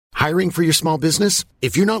Hiring for your small business?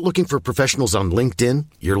 If you're not looking for professionals on LinkedIn,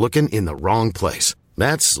 you're looking in the wrong place.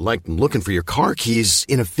 That's like looking for your car keys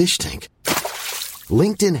in a fish tank.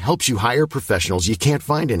 LinkedIn helps you hire professionals you can't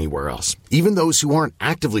find anywhere else, even those who aren't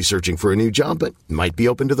actively searching for a new job but might be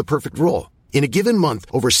open to the perfect role. In a given month,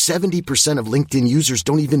 over 70% of LinkedIn users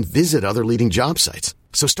don't even visit other leading job sites.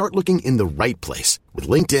 So start looking in the right place. With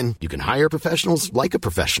LinkedIn, you can hire professionals like a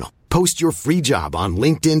professional. Post your free job on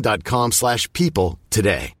linkedin.com/people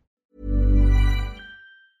today.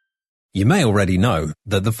 You may already know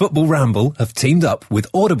that the Football Ramble have teamed up with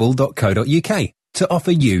Audible.co.uk to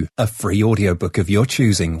offer you a free audiobook of your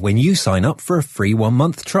choosing when you sign up for a free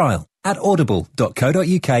 1-month trial at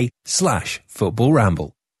audible.co.uk/Football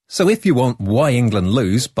Ramble. So if you want Why England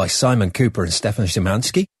Lose by Simon Cooper and Stefan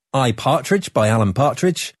Szymanski, I, Partridge by Alan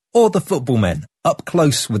Partridge, or The Football Men, Up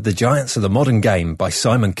Close with the Giants of the Modern Game by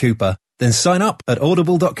Simon Cooper, then sign up at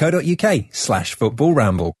audible.co.uk/Football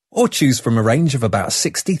Ramble, or choose from a range of about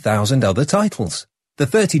 60,000 other titles. The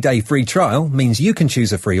 30-day free trial means you can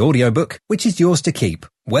choose a free audiobook, which is yours to keep,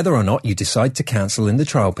 whether or not you decide to cancel in the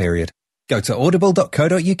trial period. Go to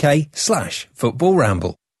audible.co.uk/Football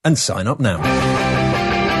Ramble and sign up now.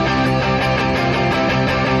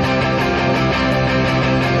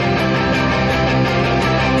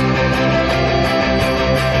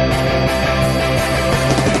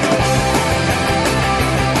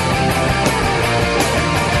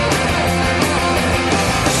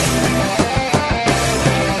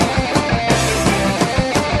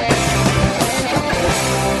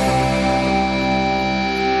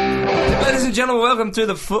 Gentlemen, welcome to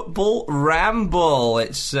the Football Ramble.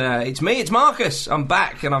 It's me, it's Marcus. I'm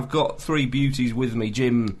back, and I've got three beauties with me.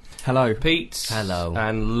 Jim. Hello. Pete. Hello.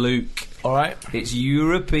 And Luke. All right. It's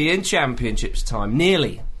European Championships time.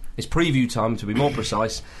 Nearly. It's preview time, to be more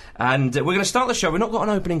precise. And we're going to start the show. We've not got an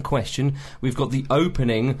opening question. We've got the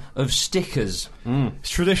opening of stickers. It's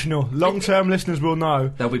traditional. Long-term listeners will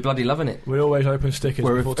know. They'll be bloody loving it. We always open stickers.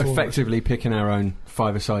 We're before effectively picking our own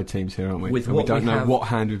five-a-side teams here, aren't we? With and what we don't we know have, what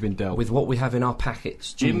hand we've been dealt. With what we have in our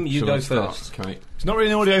packets. Jim, you go first. Okay. It's not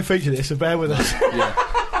really an audio feature, this, so bear with us. Yeah.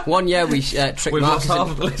 One year we tricked We've Marcus. lost half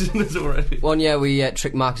of the listeners already. One year we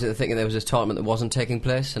tricked Marcus into thinking there was a tournament that wasn't taking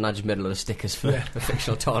place, and I just made a lot of stickers for a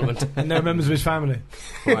fictional tournament. And no members of his family.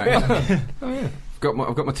 Right. I've got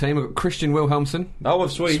my team. I've got Christian Wilhelmsson. Oh,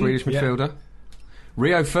 of Sweden. Swedish midfielder.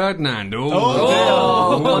 Rio Ferdinand.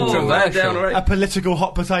 Controversial. A political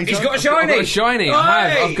hot potato. He's got a I've shiny. got a shiny. Hey!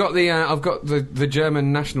 I've got the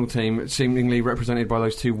German national team, seemingly represented by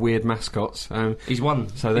those two weird mascots. He's won.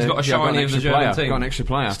 So he's got a shiny of the German team. Got an extra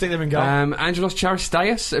player. Stick them in goal. Angelos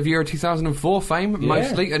Charisteas of Euro 2004 fame,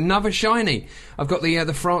 mostly. Another shiny. I've got the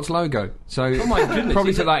France logo. So my goodness,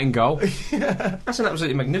 probably put that in goal. That's an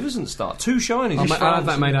absolutely magnificent start. Two shinies. I'll have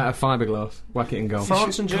that made out of fiberglass. Whack it in goal.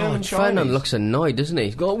 France and German shinies. Ferdinand looks annoyed, doesn't he?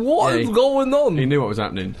 He's got, what is going on? He knew what was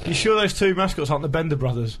happening. You sure those two mascots aren't the Bender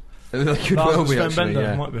brothers? They could Lars well and be, Sven actually, Bender,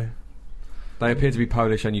 yeah. might be. They appear to be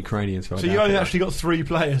Polish and Ukrainian. So you only actually got three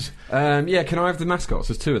players. Yeah, can I have the mascots?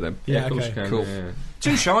 There's two of them. Yeah, of course okay. you can, Cool. Yeah.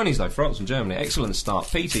 Two shinies though, France and Germany. Excellent start.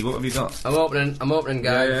 Petey, what have you got? I'm opening,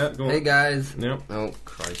 guys. Yeah, go on. Hey, guys. Yep. Oh,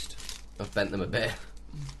 Christ. I've bent them a bit.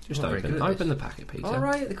 Just Not very good at open this. the packet, Peter. All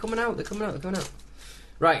right, they're coming out.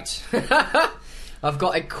 Right. I've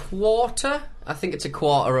got a quarter. I think it's a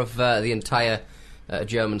quarter of the entire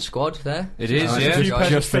German squad there. It is, Nice. yeah. Enjoy.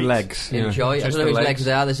 Just the legs. Enjoy. Just I don't know the whose legs. legs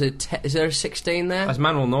they are. Is there a 16 there? That's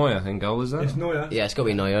Manuel Neuer in goal, is that? It's Neuer. Yeah, it's got to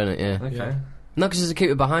be Neuer, isn't it? Yeah. Okay. Yeah. No, because there's a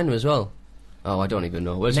keeper behind him as well. Oh, I don't even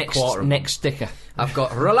know. Where's a quarter? Next sticker. I've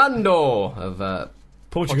got Rolando of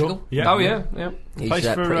Portugal. Yeah. Oh, yeah. he's Plays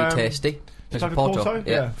for, pretty tasty. Plays Plays for for Porto?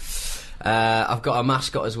 Yeah. I've got a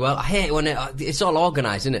mascot as well. I hate it when it's all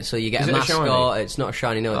organised, isn't it? So you get Is a it a mascot. shiny? It's not a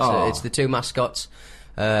shiny. No, Oh. it's the two mascots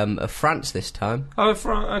of France this time. Oh,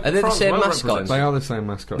 Are they the same mascots? They are the same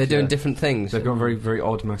mascots. They're doing different things. They've got very, very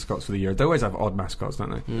odd mascots for the Euro. They always have odd mascots,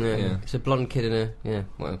 don't they? Yeah. It's a blonde kid in a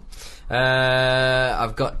well.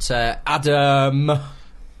 I've got Adam.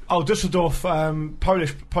 Oh, Dusseldorf,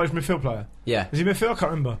 Polish midfield player. Yeah. Is he midfield? I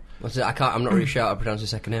can't remember. What's it? I'm not really sure how to pronounce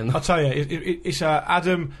his second name. I'll tell you, it's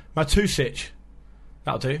Adam Matusic.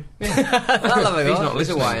 That'll do. I'll have a go. He's not There's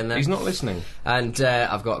a listening. Y in there. He's not listening. And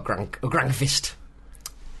I've got Grankvist.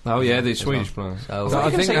 Oh, yeah, the Swedish player. So, I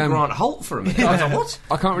think think, Grant Holt for a minute. I was like, what?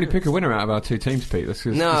 I can't really pick a winner out of our two teams, Pete. It's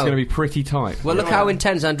No. going to be pretty tight. well, look how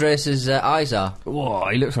intense Andreas' eyes are. Whoa,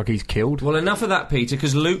 he looks like he's killed. Well, enough of that, Peter,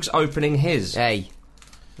 because Luke's opening his. Hey.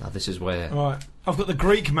 Now, this is where... Right. I've got the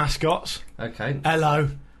Greek mascots. Okay. Hello.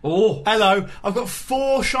 Oh! Hello. I've got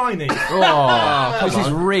four shinies. Oh, this is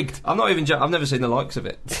rigged. I'm not even... I've never seen the likes of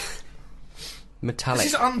it. Metallic.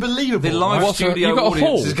 This is unbelievable. The live What, so studio you've got a audience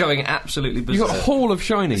hall? is going absolutely You've berserk. got a haul of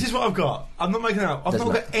shiny. This is what I've got. I'm not making it up. I've Doesn't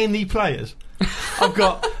not got any players. I've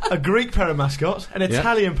got a Greek pair of mascots, an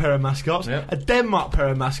Italian pair of mascots, Yeah. a Denmark pair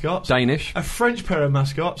of mascots, Danish. a French pair of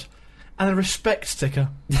mascots, and a respect sticker.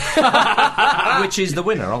 Which is the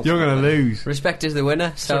winner, ultimately. You're going to lose. Respect is the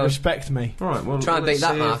winner, So so respect me. Right, well, Try and let's beat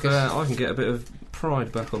that, see if, Marcus. I can get a bit of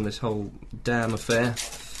pride back on this whole damn affair.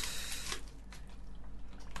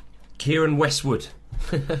 Kieran Westwood.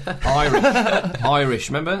 Irish,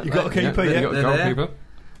 remember? You got a keeper, You yeah? got a They're there.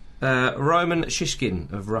 goalkeeper. Roman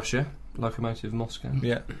Shishkin of Russia, Lokomotiv Moscow.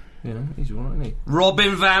 Yeah. You know, he's all right, isn't he?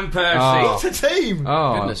 Robin Van Persie. Oh. It's a team!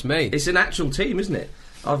 Oh, goodness me. It's an actual team, isn't it?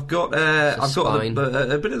 I've got spine.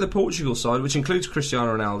 a bit of the Portugal side, which includes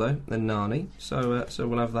Cristiano Ronaldo and Nani. So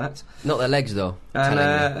we'll have that. Not their legs though. And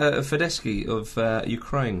telling you. Fedeschi of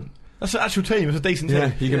Ukraine. That's an actual team. It's a decent yeah,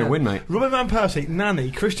 team. you're going to win, mate. Robin Van Persie, Nani,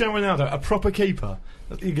 Cristiano Ronaldo, a proper keeper.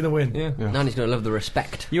 You're going to win. Yeah. Yeah. Nani's going to love the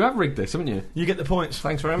respect. You have rigged this, haven't you? You get the points.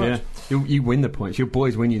 Thanks very much. Yeah. You win the points. Your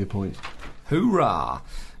boys win you the points. Hoorah!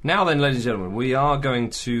 Now then, ladies and gentlemen, we are going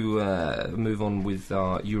to move on with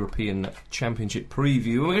our European Championship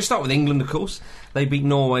preview. We're going to start with England, of course. They beat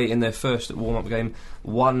Norway in their first warm-up game,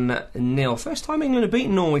 1-0. First time England have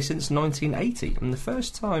beaten Norway since 1980, and the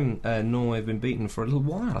first time Norway have been beaten for a little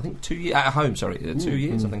while. I think 2 years at home. 2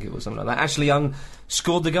 years. I think it was something like that. Ashley Young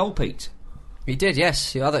scored the goal, Pete. He did,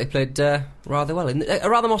 yes. I thought he played rather well. In a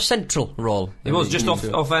rather more central role. It was just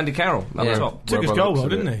off Andy Carroll up Yeah. top. Took his Well goal, though,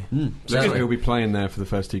 looks at didn't it. he? Looks Certainly. like he'll be playing there for the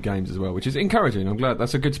first 2 games as well, which is encouraging. I'm glad.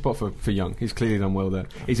 That's a good spot for Young. He's clearly done well there.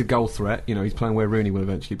 He's a goal threat. You know, he's playing where Rooney will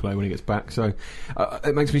eventually play when he gets back. So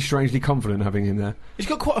it makes me strangely confident having him there. He's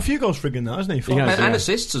got quite a few goals for England now, hasn't he? He has. And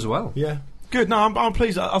assists as well. Yeah. Good. No, I'm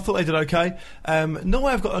pleased. I thought they did okay.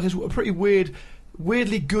 Norway have got a pretty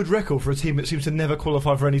weirdly good record for a team that seems to never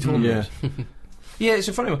qualify for any tournament. Yeah. Yeah, it's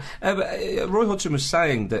a funny one. Roy Hodgson was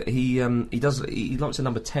saying that he likes a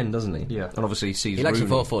number 10, doesn't he? Yeah. And obviously he sees He likes a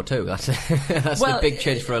Rooney. 4-4-2. That's Well, the big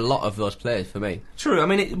change for a lot of those players for me. True. I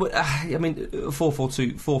mean,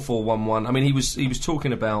 4-4-2, 4-4-1-1. I mean, he was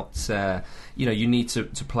talking about you need to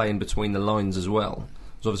play in between the lines as well.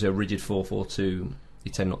 It's obviously a rigid 4-4-2. You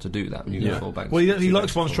tend not to do that when you go full back. Well, he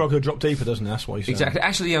likes one striker to drop deeper, doesn't he? That's why he's saying. Exactly.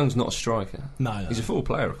 Ashley Young's not a striker. No. He's a full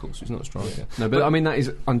player, of course. He's not a striker. No, but I mean that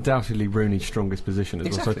is undoubtedly Rooney's strongest position as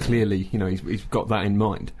well. Exactly. So clearly, he's got that in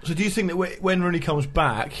mind. So do you think that when Rooney comes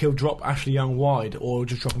back, he'll drop Ashley Young wide, or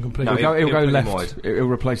just drop him completely? No, He'll go put him left. wide. He'll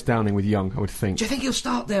replace Downing with Young, I would think. Do you think he'll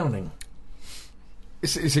start Downing?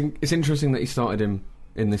 It's interesting that he started him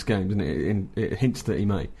in this game, isn't it? It hints that he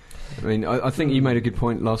may. I mean, I think you made a good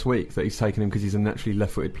point last week that he's taken him because he's a naturally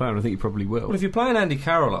left-footed player, and I think he probably will. Well, if you're playing Andy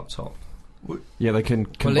Carroll up top, Yeah, they can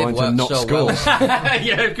Well, combine they've to worked not so score. well.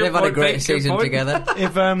 yeah, good They've had a point, great Pete, good season point. together.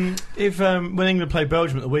 If when England play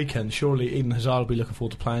Belgium at the weekend, surely Eden Hazard will be looking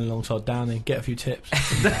forward to playing alongside Downing. Get a few tips.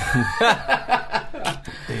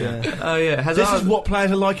 Yeah. Oh yeah, Hazard. This is what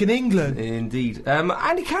players are like in England. Indeed.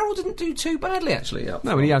 Andy Carroll didn't do too badly actually. No,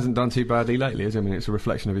 but he hasn't done too badly lately, has he? I mean, it's a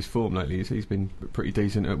reflection of his form lately. He's been pretty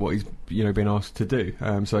decent at what he's been asked to do.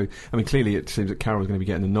 So, I mean, clearly it seems that Carroll's going to be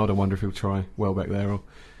getting the nod. I wonder if he'll try Welbeck there or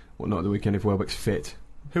whatnot at the weekend if Welbeck's fit.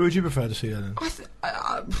 Who would you prefer to see there then?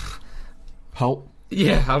 Holt.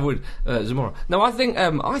 Yeah, I would. Zamora. No, I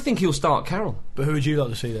think he'll start Carroll. But who would you like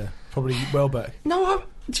to see there? Probably Welbeck. No,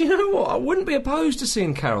 do you know what? I wouldn't be opposed to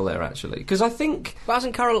seeing Carroll there actually, because I think. But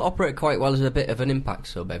hasn't Carroll operated quite well as a bit of an impact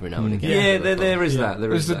sub every now and again? Yeah, there is Yeah. that.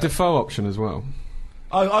 There There's is the that. Defoe option as well.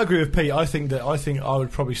 I agree with Pete. I think I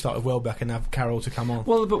would probably start with Welbeck and have Carroll to come on.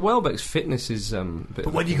 Well, but Welbeck's fitness is. But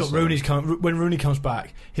when you got when Rooney comes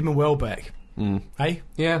back, him and Welbeck, hey,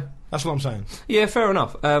 Yeah. that's what I'm saying. Yeah, fair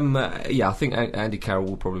enough. Yeah, I think Andy Carroll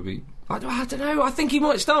will probably be. I don't know. I think he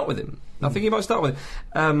might start with him. I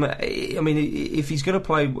mean, if he's going to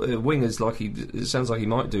play wingers like it sounds like he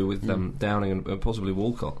might do with Downing and possibly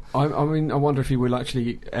Walcott. I mean, I wonder if he will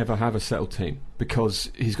actually ever have a settled team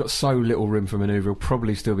because he's got so little room for manoeuvre. He'll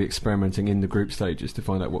probably still be experimenting in the group stages to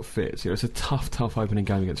find out what fits. It's a tough opening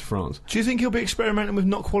game against France. Do you think he'll be experimenting with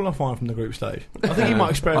not qualifying from the group stage? I think he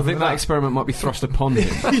might experiment. I think with that experiment might be thrust upon him.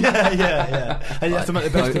 yeah. And you have to make the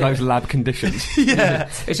best of those it. lab conditions. Yeah.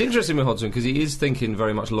 It's interesting with Hodgson because he is thinking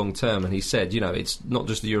very much long term, and he said, it's not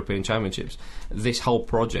just the European Championships. This whole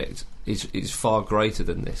project is far greater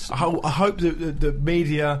than this. I hope that the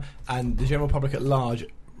media and the general public at large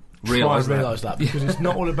realise that because it's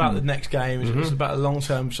not all about the next game. It's about a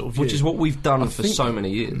long-term sort of view. Which is what we've done for so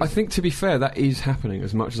many years. I think, to be fair, that is happening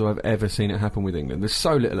as much as I've ever seen it happen with England. There's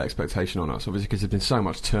so little expectation on us, obviously, because there's been so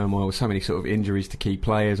much turmoil, so many sort of injuries to key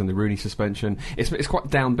players and the Rooney suspension. It's quite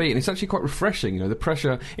downbeat, and it's actually quite refreshing. The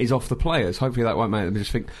pressure is off the players. Hopefully that won't make them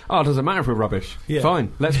just think, it doesn't matter if we're rubbish. Yeah.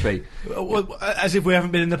 Fine, let's be. As if we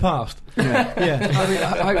haven't been in the past. Yeah. I mean,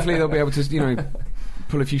 hopefully they'll be able to,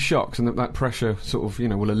 pull a few shocks, and that pressure sort of,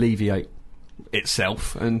 will alleviate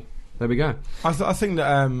itself, and there we go. I think that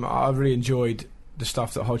I really enjoyed the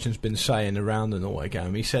stuff that Hodgson's been saying around the Norway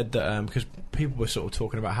game. He said that because people were sort of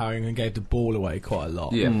talking about how England gave the ball away quite a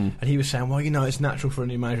lot, and he was saying, well, it's natural for a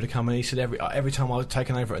new manager to come in. He said every time I was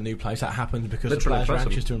taken over at a new place, that happens because the players are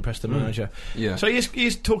anxious to impress the manager. Yeah. So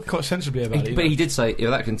he's talking quite sensibly about it. But he did say, if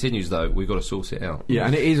that continues, though, we've got to sort it out. Yeah,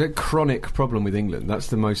 and it is a chronic problem with England. That's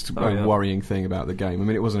the most worrying thing about the game. I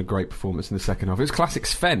mean, it wasn't a great performance in the second half. It was classic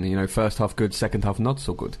Sven, first half good, second half not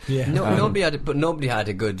so good. Yeah. Nobody had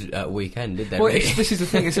a good weekend, did they? Well, this is the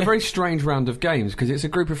thing. It's a very strange round of games because it's a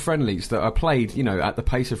group of friendlies that are played, at the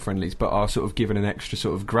pace of friendlies, but are sort of given an extra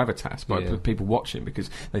sort of gravitas by people watching because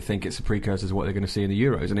they think it's a precursor to what they're going to see in the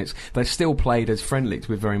Euros, and they're still played as friendlies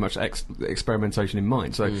with very much experimentation in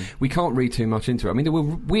mind. So we can't read too much into it. I mean, there were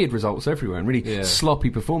weird results everywhere and really sloppy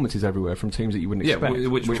performances everywhere from teams that you wouldn't expect,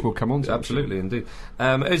 which we'll come on to. Absolutely, indeed.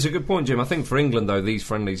 It's a good point, Jim. I think for England, though, these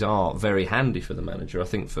friendlies are very handy for the manager. I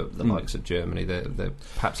think for the likes of Germany, they're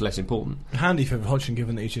perhaps less important. Handy for Hodgson,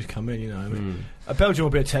 given that he's just come in, Belgium will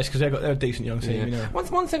be a test because they're a decent young team.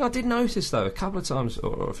 One thing I did notice, though, a couple of times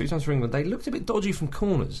or a few times for England, they looked a bit dodgy from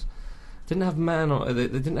corners. Didn't have a man on. They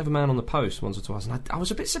didn't have a man on the post once or twice, and I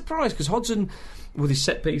was a bit surprised because Hodgson, with his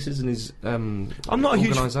set pieces and his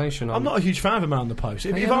organisation, I'm not a huge fan of a man on the post.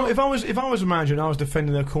 If I was a manager and I was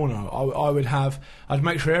defending their corner, I'd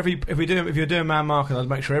make sure if you're doing man marking, I'd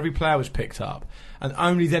make sure every player was picked up, and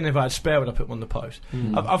only then if I had spare would I put them on the post.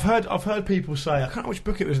 I've heard people say, I can't know which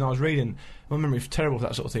book it was, and I was reading. My memory's terrible for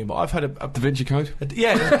that sort of thing, but I've had a Da Vinci Code.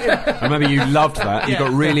 Yeah. I remember you loved that. You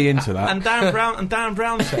got really into that. And Dan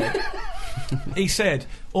Brown said. He said,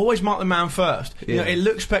 always mark the man first. It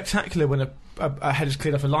looks spectacular when a header's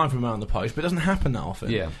cleared off a line from a man on the post, but it doesn't happen that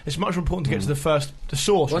often. Yeah. It's much more important to get to the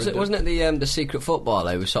source. Wasn't it the secret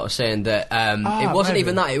footballer who was sort of saying that it wasn't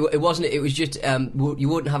even that. It wasn't. It was just you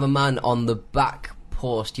wouldn't have a man on the back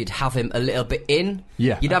post, you'd have him a little bit in.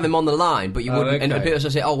 Yeah. You'd have him on the line, but you wouldn't. Okay. And people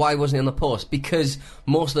say, why wasn't he on the post? Because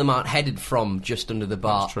most of them aren't headed from just under the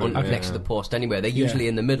bar next to the post anyway. They're usually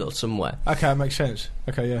in the middle somewhere. Okay, that makes sense.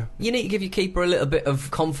 Okay, yeah. You need to give your keeper a little bit of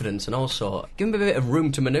confidence and also give him a bit of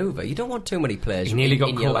room to manoeuvre. You don't want too many players. He nearly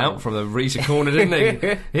got caught out from the Risa corner, didn't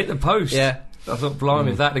he? Hit the post. Yeah. I thought,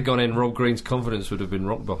 blimey, if that had gone in, Rob Green's confidence would have been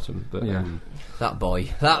rock bottom. But that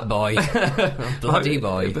boy, bloody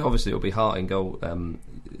boy. But obviously, it'll be Hart in goal.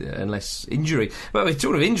 Unless injury. Well,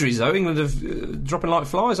 talking of injuries, though, England are dropping like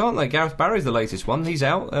flies, aren't they? Gareth Barry's the latest one. He's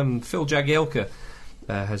out. Phil Jagielka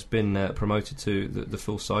has been promoted to the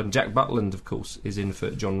full side. And Jack Butland, of course, is in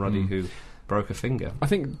for John Ruddy, who broke a finger. I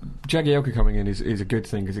think Jagielka coming in is a good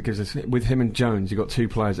thing because it gives us, with him and Jones, you've got two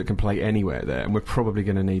players that can play anywhere there, and we're probably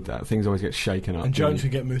going to need that. Things always get shaken up. And Jones can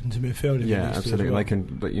get moved into midfield. Yeah, absolutely. Well. They can,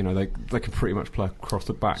 but they can pretty much play across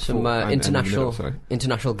the back. Some international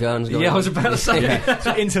guns. Going I was about to say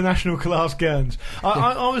so international class guns.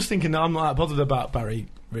 I was thinking that I'm not that bothered about Barry,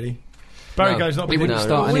 really. Barry goes not. He wouldn't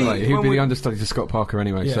start anyway. He would be the understudy to Scott Parker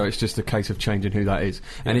anyway. Yeah. So it's just a case of changing who that is.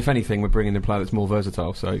 And if anything, we're bringing in a player that's more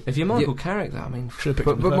versatile. So if you're Michael Carrick, though, I mean,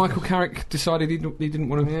 but Michael Carrick decided he didn't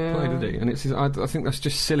want to play, did he? And I think that's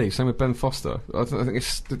just silly. Same with Ben Foster. I think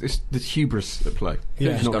it's the hubris at play.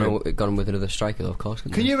 Yeah, just gone with another striker, though, of course.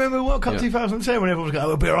 Can you remember World Cup 2010 when everyone was going,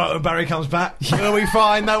 "We'll be alright when Barry comes back. We'll be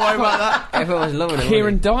fine. Don't worry about that." Everyone was loving it.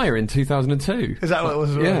 Kieran Dyer in 2002. Is that what it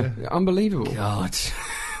was? Yeah, unbelievable. God.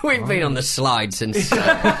 We've been on the slide since the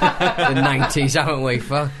 90s, haven't we?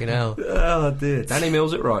 Fucking hell. Oh, dear. Danny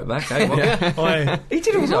Mills at right back, eh? He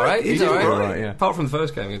did all right. He's all right. Yeah. Apart from the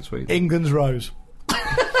first game against Sweden. England's Rose.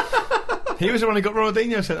 He was the one who got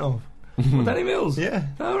Ronaldinho sent off. Well, Danny Mills? Yeah.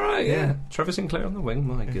 All right, yeah. Trevor Sinclair on the wing,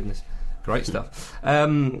 my goodness. Great stuff.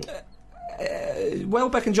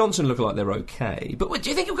 Welbeck and Johnson look like they're okay. But do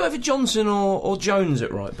you think he'll go for Johnson or Jones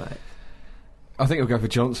at right back? I think he'll go for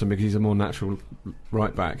Johnson because he's a more natural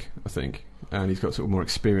right back, I think. And he's got sort of more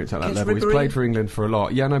experience at that level. He's played for England for a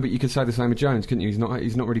lot. Yeah, no, but you could say the same of Jones, couldn't you? He's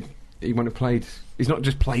not really he won't have played. He's not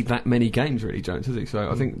just played that many games, really, Jones, has he?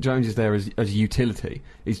 So I think Jones is there as utility.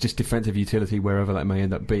 He's just defensive utility wherever that may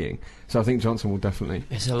end up being. So I think Johnson will definitely.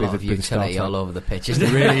 There's a lot of utility all over the pitch. It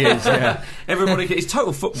really is. Yeah, everybody. It's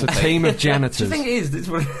total football. It's a team of janitors. Do you think it is?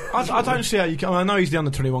 I don't see how you can. I know he's the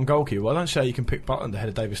under-21 goalkeeper. But I don't see how you can pick Butland ahead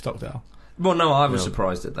of David Stockdale. Well, no, I was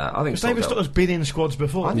surprised at that. I think David Stockdale's been in squads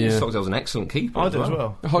before. I think Stockdale's an excellent keeper. I do as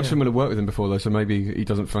well. Hodgson will have worked with him before, though, so maybe he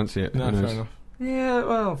doesn't fancy it. No, fair enough. Yeah,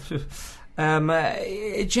 well,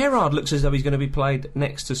 Gerrard looks as though he's going to be played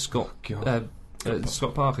next to Scott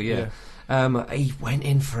Parker. Yeah. He went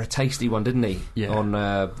in for a tasty one, didn't he? Yeah. On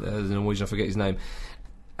the Norwegian, I forget his name,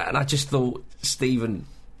 and I just thought Stephen,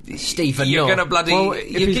 you're going to bloody. Well, if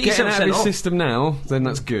he's getting out of his system now, then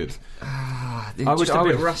that's good. I was a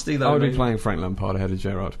bit rusty though. I would be playing Frank Lampard ahead of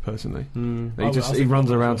Gerrard personally. He runs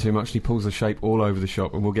around too much and he pulls the shape all over the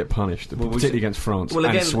shop and will get punished, particularly against France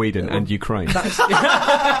and Sweden and Ukraine.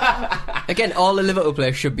 Again, all the Liverpool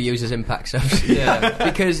players should be used as impact subs. Yeah,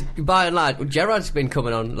 because by and large, Gerrard's been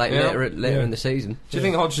coming on later in the season. Do you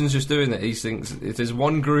think Hodgson's just doing that? He thinks if there's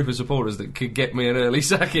one group of supporters that could get me an early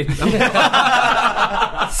sacking, just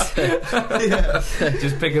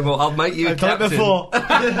pick them all. I'll make you a captain. Before.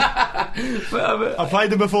 I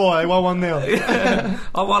played them before. They won 1-0.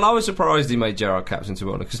 Well, I was surprised he made Gerrard captain, to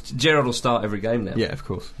be honest, because Gerrard will start every game now. Yeah, of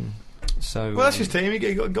course. So, well, that's his team.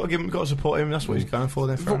 You got to support him. That's what he's going for.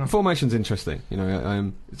 Then, formation's interesting.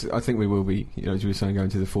 I think we will be. As we were saying, going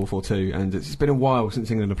to the 4-4-2, and it's been a while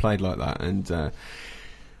since England have played like that, and.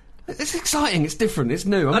 It's exciting, it's different, it's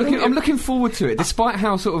new. I'm looking forward to it, despite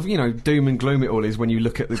how sort of, doom and gloom it all is when you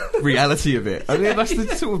look at the reality of it. I mean, that's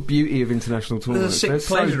the sort of beauty of international tournaments. There's a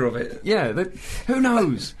sick pleasure of it. Yeah, who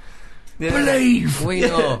knows? Yeah. Believe! We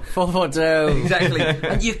know. 4-4-2. Exactly.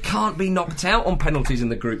 And you can't be knocked out on penalties in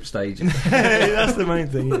the group stage. That's the main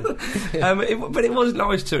thing, yeah. But it was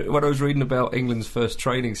nice when I was reading about England's first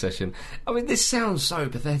training session. I mean, this sounds so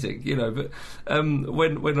pathetic, but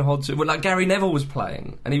when Hodgson... Well, like Gary Neville was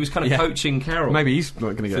playing, and he was kind of coaching Carroll. Maybe he's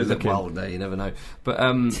not going to get a look in. Well, no, you never know. But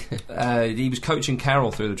he was coaching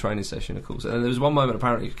Carroll through the training session, of course. And there was one moment,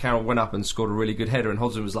 apparently, Carroll went up and scored a really good header, and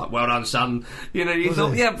Hodgson was like, well done, son. You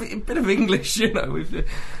thought, yeah, a bit of English, I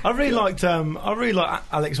really liked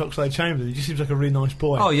Alex Oxlade-Chamberlain. He just seems like a really nice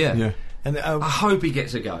boy. Oh yeah. And I hope he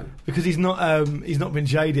gets a go because he's not been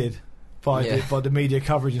jaded by the media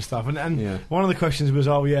coverage and stuff. And one of the questions was,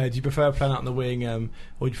 do you prefer playing out on the wing or do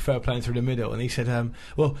you prefer playing through the middle? And he said,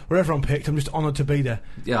 well, wherever I'm picked, I'm just honoured to be there.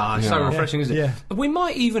 Yeah, it's so refreshing, isn't it? Yeah. We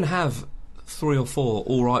might even have 3 or 4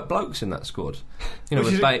 all right blokes in that squad.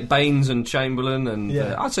 With Baines and Chamberlain and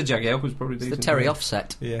I'd say Jagielka's probably decent. The Terry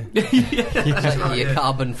offset. Yeah. Your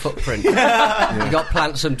carbon footprint. You got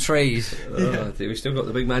plant some trees. We've still got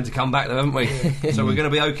the big man to come back though, haven't we? So we're going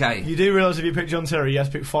to be okay. You do realise if you pick John Terry, you have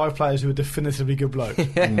to pick 5 players who are definitively good blokes.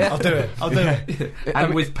 I'll do it.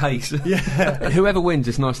 And with pace. Yeah. Whoever wins,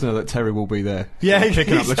 it's nice to know that Terry will be there. Yeah,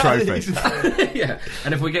 picking up the trophy. Yeah.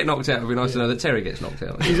 And if we get knocked out, it'll be nice to know that Terry gets knocked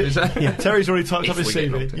out. Terry's already typed up his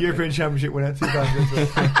CV. European Championship winner.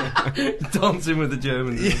 Dancing with the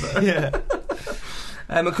Germans. Yeah.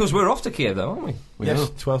 Of course, we're off to Kiev, though, aren't we? Yes,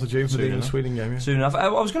 12th of June for the England-Sweden game. Yeah. Soon enough. I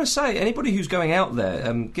was going to say, anybody who's going out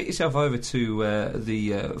there, get yourself over to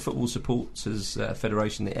the Football Supporters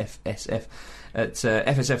Federation, the FSF, at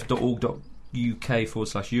fsf.org.uk/Euros.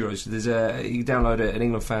 There's you can download an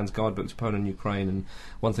England fans guidebook to Poland and Ukraine and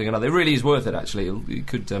one thing or another. It really is worth it, actually. It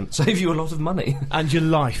could save you a lot of money. And your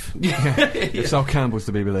life. If Sol Campbell's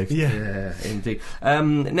to be believed. Yeah, indeed.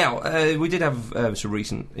 Now, we did have some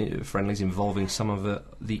recent friendlies involving some of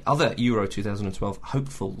the other Euro 2012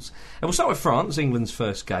 hopefuls. And we'll start with France, England's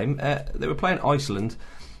first game. They were playing Iceland.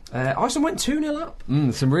 Iceland went 2-0 up.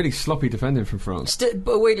 Some really sloppy defending from France.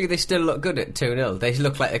 But weirdly, they still look good at 2-0. They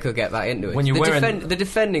look like they could get that into it. When the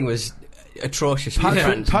defending was atrocious.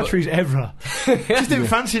 Patrick's Evra just didn't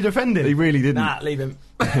fancy defending. He really didn't. Nah, leave him.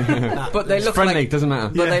 But they look friendly, like, doesn't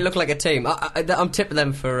matter. But they look like a team. I'm tipping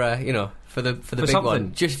them for for the big something.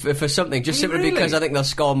 one, just for something, just simply because I think they'll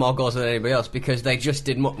score more goals than anybody else because they just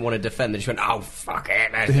didn't want to defend. They just went, oh fuck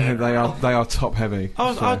it. They are top heavy.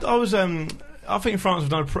 I think France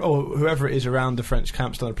have done, or whoever it is around the French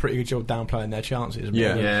camp's done a pretty good job downplaying their chances.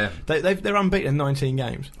 They're unbeaten in 19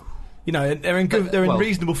 games. They're in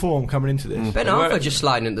reasonable form coming into this. Ben Arthur just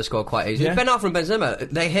sliding into the squad quite easily. Yeah. Ben Arthur and Benzema,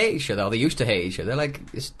 they hate each other. Or they used to hate each other.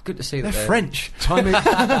 It's good to see that they're French. Time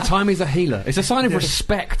is a healer. It's a sign of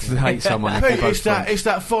respect to hate someone. It's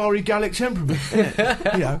that fiery Gallic temperament.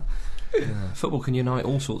 Football can unite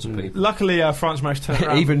all sorts of people. Luckily, France managed to turn it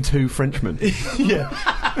around. Even 2 Frenchmen. Yeah.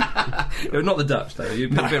 Not the Dutch, though.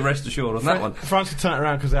 You've been a bit rest assured on that one. France could turn it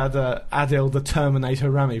around because they had Adil the Terminator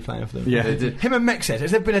Rami playing for them. Yeah, they did. Him and Mexes.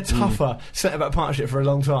 Has there been a tougher centre-back partnership for a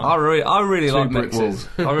long time? I really like brick Mexes.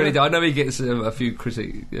 I really do. I know he gets a few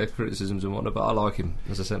criticisms and whatnot, but I like him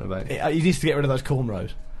as a centre-back. He needs to get rid of those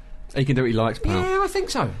cornrows. He can do what he likes, pal. Yeah, I think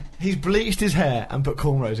so. He's bleached his hair and put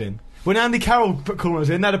cornrows in. When Andy Carroll put cornrows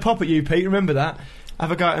in, they had a pop at you, Pete. Remember that?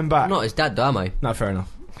 Have a go at him back. I'm not his dad, though, am I? No, fair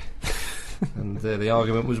enough. And the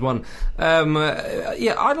argument was won.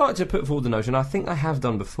 I'd like to put forward the notion, I think I have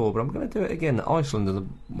done before, but I'm going to do it again. Iceland are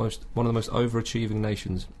one of the most overachieving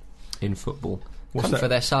nations in football. For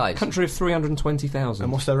their size? Country of 320,000.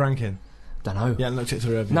 And what's their ranking? Don't know. Yeah, looked it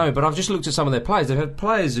through. No, but I've just looked at some of their players. They've had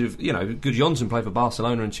players who've, Good Johnson played for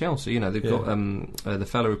Barcelona and Chelsea. They've got the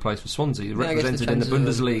fellow who plays for Swansea, represented in the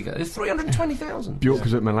Bundesliga. It's 320,000. Bjork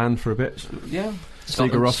was at Milan for a bit. Yeah.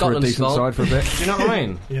 Stiga Ross for a decent side for a bit. Do you know what I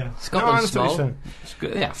mean? Yeah. Scotland's small.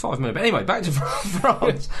 Yeah, 5 minutes. But anyway, back to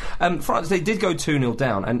France. France, they did go 2-0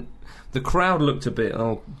 down, and the crowd looked a bit,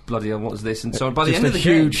 oh, bloody hell, what is this? And so by the end of the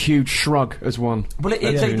game... huge shrug as one. Well,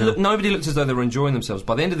 nobody looked as though they were enjoying themselves.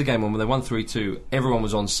 By the end of the game, when they won 3-2, everyone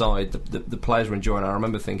was on side. The players were enjoying it. I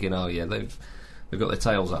remember thinking, oh, yeah, they've got their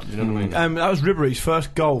tails up. Do you know what I mean? That was Ribéry's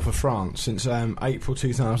first goal for France since April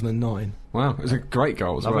 2009. Wow, it was a great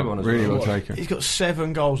goal as well. Really well taken. He's got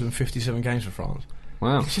 7 goals in 57 games for France.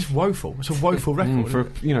 Wow, it's just woeful. It's a woeful record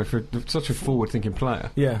for such a forward-thinking player.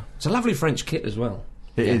 Yeah, it's a lovely French kit as well.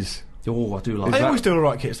 It is. Oh, I do like. They always do all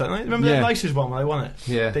right kits, don't they? Remember the Laces one where they won it?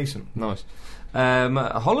 Yeah, decent, nice.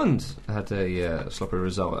 Holland had a sloppy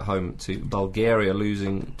result at home to Bulgaria,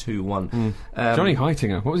 losing 2-1. Johnny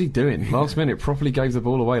Heitinger, what was he doing? Last minute, properly gave the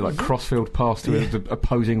ball away like crossfield pass to the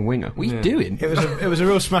opposing winger. What are you doing? It was a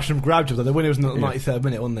real smash and grab job though. The winner was in the 93rd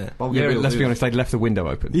minute, wasn't it? Bulgaria, but let's be honest, they'd left the window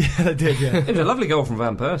open. Yeah, they did. Yeah, it was a lovely goal from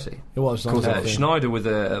Van Persie. It was. Schneider with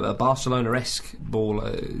a Barcelona-esque ball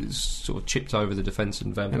sort of chipped over the defence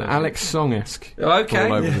and Van Persie. An Alex Song-esque ball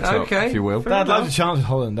over the top, if you will. They had loads of chances,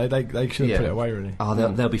 Holland. They should have put it away, really. Oh,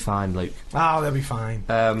 they'll be fine, Luke. Oh, they'll be fine.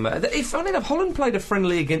 Funny enough, Holland played a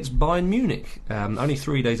friendly against Bayern Munich only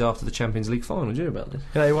 3 days after the Champions League final. Did you hear about this?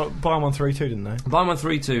 Yeah, Bayern won 3-2, didn't they? Bayern won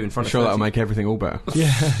 3-2 in front of. Sure, that'll make everything all better.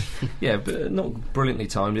 Yeah, yeah, but not brilliantly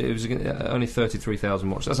timed. It was only 33,000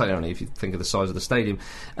 watched. That's only if you think of the size of the stadium.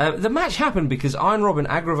 The match happened because Iron Robben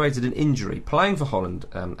aggravated an injury playing for Holland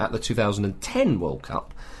at the 2010 World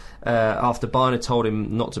Cup. After Bayern had told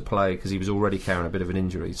him not to play because he was already carrying a bit of an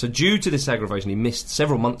injury. So due to this aggravation, he missed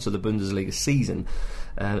several months of the Bundesliga season.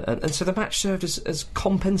 And so the match served as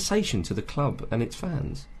compensation to the club and its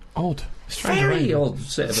fans. Odd. Very odd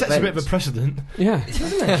set of events. Sets a bit of a precedent. Yeah.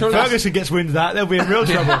 Doesn't it? Ferguson gets wind of that, they'll be in real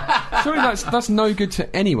trouble. Surely that's no good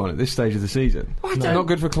to anyone at this stage of the season. Not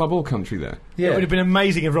good for club or country there. Yeah. It would have been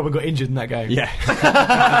amazing if Robben got injured in that game. Yeah.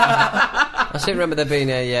 I still remember there being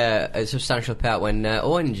a substantial payout when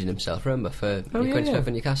Owen injured himself, remember, for Quince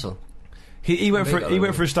for Newcastle. He went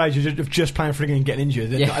for a stage of just playing for England and getting injured,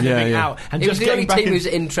 then out, and he just was the only team who was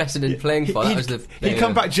interested in playing for. He'd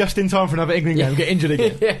come back just in time for another England game and get injured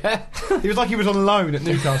again. He was like he was on loan at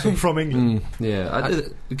Newcastle from England.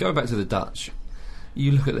 Going back to the Dutch,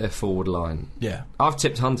 you look at their forward line. Yeah, I've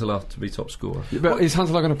tipped Huntelaar to be top scorer. But is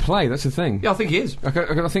Huntelaar going to play? That's the thing. Yeah, I think he is. I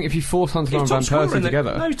think if you force Huntelaar and Van Persie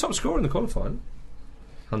together, no, he's top scorer in the qualifying.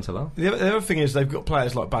 Huntelaar. The other thing is they've got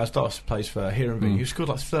players like Bas Dost, plays for Heerenveen, who scored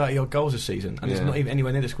like 30 odd goals this season, and he's not even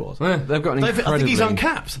anywhere near the squad. Yeah, they've got I think he's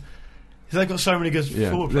uncapped. They've got so many good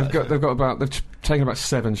forward players. They've taken about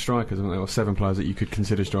 7 strikers, haven't they? Or 7 players that you could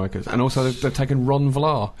consider strikers. And also they've taken Ron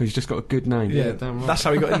Vlaar, who's just got a good name. Yeah, damn right. That's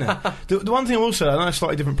how he got in there. The one thing also, I know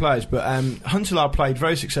slightly different players, but Huntelaar played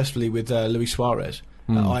very successfully with Luis Suarez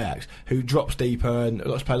at Ajax, who drops deeper and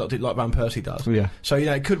likes to play a lot like Van Persie does. Yeah. So,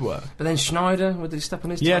 it could work. But then Schneider, would he step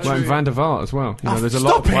on his toes? Well, and Van der Vaart as well. There's a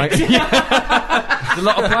lot of players. There's a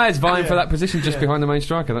lot of players vying for that position just behind the main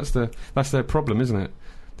striker. That's their problem, isn't it?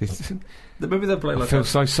 Maybe they'll play like I feel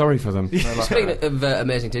so sorry for them. Speaking of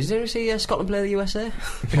amazing teams, did you ever see Scotland play the USA?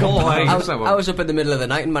 I was up in the middle of the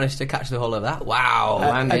night and managed to catch the whole of that. Wow.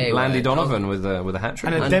 Landy Donovan with a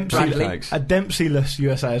hat-trick. And a Dempsey-less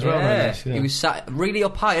USA as well. Yeah. He was sat really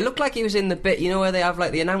up high. It looked like he was in the bit, where they have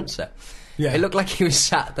like the announcer. Yeah. It looked like he was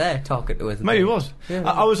sat there talking to us. Maybe he was. Yeah.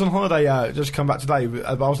 I was on holiday, just come back today,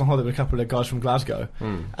 I was on holiday with a couple of guys from Glasgow,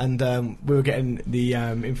 and we were getting the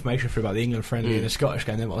information through about the England friendly and the Scottish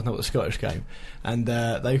game. They wanted to know what the Scottish game, and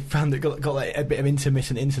they found it got like a bit of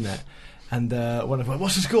intermittent internet. And one of them,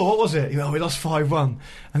 what's the score? What was it? He went, we lost 5-1.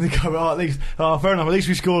 And they go, fair enough, at least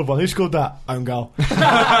we scored one. Who scored that? Own goal. It was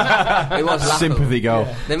laughable. Sympathy goal.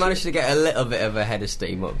 Yeah. They managed to get a little bit of a head of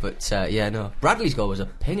steam up, but no. Bradley's goal was a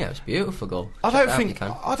ping out. It was a beautiful goal. I don't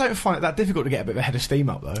find it that difficult to get a bit of a head of steam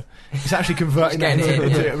up, though. It's actually converting that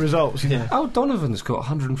into results. You know? Oh, Donovan's got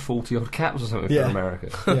 140 odd caps or something for America.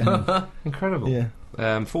 Yeah. Incredible. Yeah.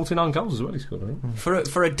 49 goals as well he scored, I think.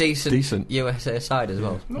 For a decent USA side as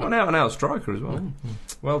well. Not an out-and-out striker as well.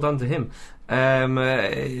 Well done to him.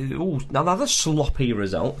 Another sloppy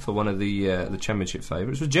result for one of the Championship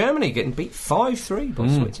favourites was Germany getting beat 5-3 by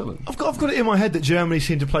Switzerland. I've got it in my head that Germany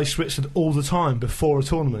seem to play Switzerland all the time before a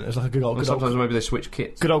tournament. It's like a good old. Sometimes maybe they switch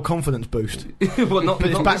kits. Good old confidence boost. Well, but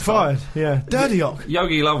it's backfired. Yeah, Dirty-Ock.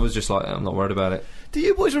 Yogi Love was just like, I'm not worried about it. Do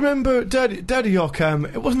you boys remember Dirty-Ock?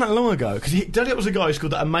 It wasn't that long ago because Dirty-Ock was a guy who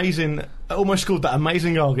scored that amazing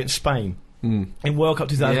goal against Spain. In World Cup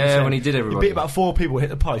 2010. Yeah, when he did everybody. He beat about 4 people, hit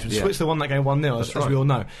the post. Switzerland won that game 1-0, as we all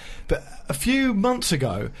know. But a few months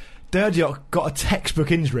ago, Dirty-Ock got a textbook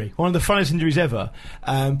injury, one of the funniest injuries ever,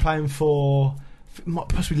 playing for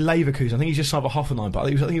possibly Leverkusen. I think he's just signed for Hoffenheim, but I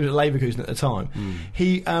think he was at Leverkusen at the time.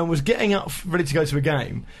 He was getting up ready to go to a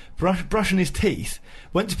game, brushing his teeth,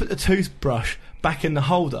 went to put the toothbrush back in the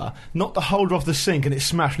holder, knocked the holder off the sink and it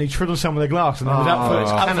smashed and he trod on some of the glass and then was out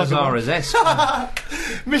for Cannizara's-esque.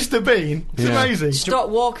 Mr. Bean. It's amazing. Stop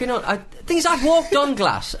walking on. Things I've walked on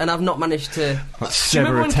glass and I've not managed to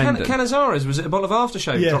sever a tendon. Cannizara's was it a bottle of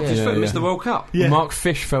aftershave? Dropped his foot and missed the World Cup. Yeah. Mark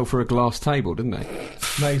Fish fell for a glass table, didn't they?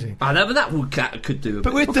 Amazing. I know, but that could do.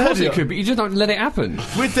 But with Dirty-Ock, but you just don't let it happen.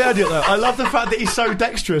 With Dirty-Ock, though, I love the fact that he's so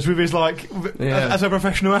dexterous with his as a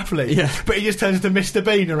professional athlete. Yeah. But he just turns to Mr.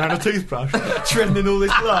 Bean around a toothbrush, trending all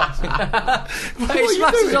this glass. It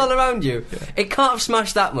smashes all around you. Yeah. It can't have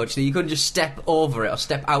smashed that much that you couldn't just step over it or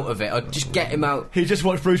step out of it or just get him out. He just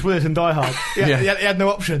watched Bruce Willis in Die Hard. He had no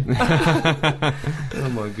option. Oh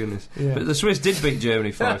my goodness. Yeah. But the Swiss did beat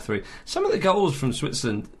Germany 5-3. Some of the goals from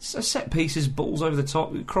Switzerland, set pieces, balls over the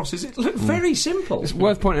top, crosses, it looked very simple. It's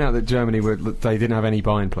worth pointing out that Germany they didn't have any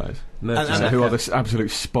Bayern players. Who are the absolute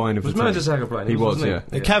spine of the team. Was Mertesacker playing? He was, yeah.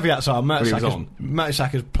 The caveats are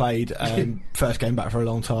Mertesacker's played first game back for a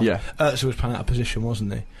long time. Yeah. Özil was playing out of position,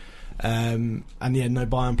 wasn't he? And no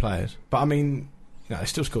Bayern players. But I mean, they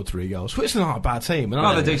still scored 3 goals. Switzerland aren't a bad team.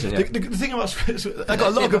 They're decent, yeah. The thing about Switzerland, they've got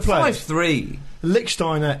a lot of good players. 5-3.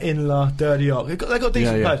 Lichtsteiner, Inler, Dirty-Ock. They've got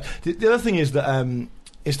decent players. The other thing is that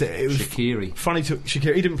it was Shaqiri. Funny to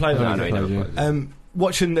Shaqiri. He didn't play that. No, he never played.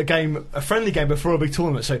 Watching a friendly game before a big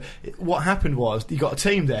tournament. So what happened was you got a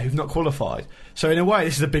team there who've not qualified. So in a way,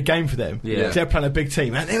 this is a big game for them. Yeah, they're playing a big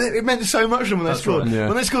team, and it meant so much to them when they scored. Right. Yeah.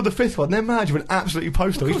 When they scored the 5th one, their manager went absolutely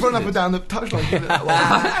postal. He's running up and down the touchline.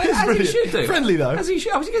 As he should do. Friendly though. As he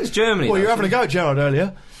should. I was against Germany. Well, you were having a go at Gerrard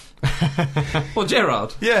earlier. Well,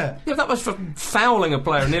 Gerrard? Yeah. That was for fouling a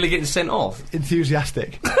player and nearly getting sent off.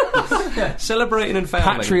 Enthusiastic. Celebrating and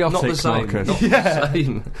fouling. Patriotic, not the same. Marcus. Not the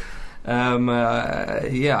same.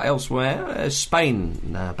 Elsewhere, Spain,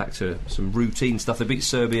 back to some routine stuff. They beat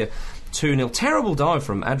Serbia 2-0. Terrible dive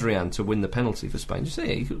from Adrian to win the penalty for Spain. Did you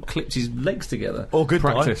see? He clipped his legs together. Or good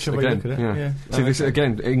practice dive. Again. Yeah. So this,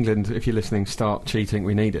 again, England, if you're listening, start cheating.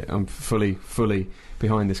 We need it. I'm fully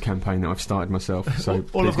behind this campaign that I've started myself. So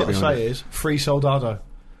all I've got to say is free Soldado.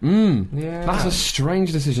 Yeah, that's a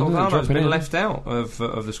strange decision. Soldado's been left out of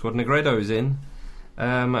the squad. Negredo's in.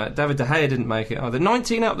 David De Gea didn't make it either.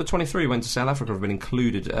 19 out of the 23 went to South Africa have been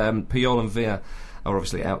included. Puyol and Villa are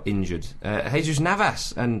obviously out injured. Jesus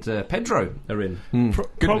Navas and Pedro are in.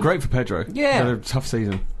 Great for Pedro. Yeah. Had a tough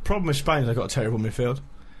season. Problem with Spain is they've got a terrible midfield.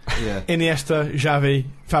 Yeah. Iniesta, Xavi,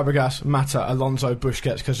 Fabregas, Mata, Alonso,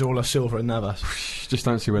 Busquets, Cazorla, Silva and Navas. Just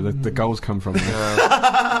don't see where the goals come from.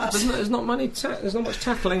 There's not much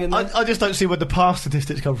tackling in there. I just don't see where the pass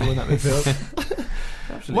statistics come from in that midfield.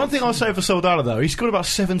 One thing I'll say for Soldado though, he's scored about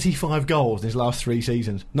 75 goals in his last 3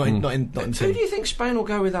 seasons. Not in team. Who do you think Spain will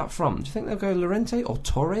go with up front? Do you think they'll go Llorente or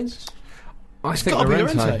Torres? I think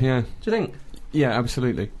Llorente. Yeah. Do you think? Yeah,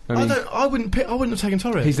 absolutely. I wouldn't have taken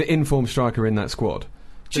Torres. He's the informed striker in that squad.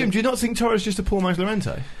 Jim, do you not think Torres is just a poor man's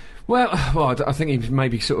Llorente? Well, I think he's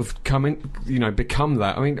maybe sort of become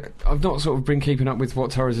that. I mean, I've not sort of been keeping up with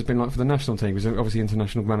what Torres has been like for the national team, because obviously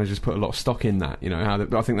international managers put a lot of stock in that.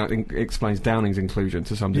 I think that explains Downing's inclusion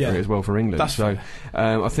to some degree as well for England.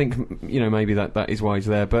 I think maybe that is why he's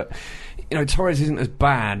there. But Torres isn't as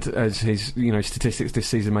bad as his statistics this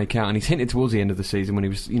season make out, and he's hinted towards the end of the season when he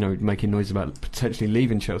was making noise about potentially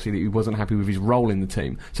leaving Chelsea that he wasn't happy with his role in the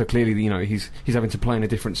team. So clearly he's having to play in a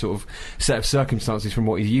different sort of set of circumstances from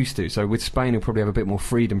what he's used to. So with Spain, he'll probably have a bit more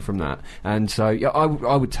freedom from that. And so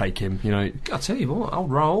I would take him. I'll tell you what, I'll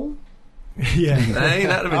roll. Yeah, Hey,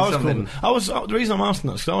 that'd have been something. The reason I'm asking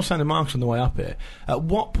that is because I was saying to Marcus on the way up here. At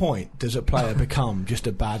what point does a player become just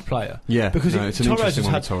a bad player? Yeah, because it's an interesting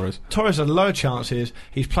one. Torres had a load of chances.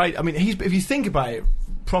 He's played. I mean, if you think about it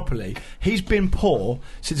properly, he's been poor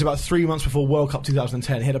since about 3 months before World Cup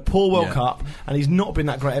 2010. He had a poor World Cup, and he's not been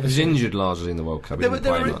that great ever since. He's injured largely in the World Cup. There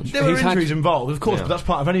were injuries involved, of course, but that's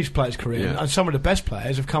part of any player's career. Yeah. And some of the best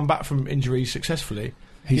players have come back from injuries successfully.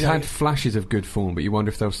 He's had flashes of good form, but you wonder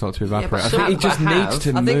if they'll start to evaporate. Yeah, I think he just needs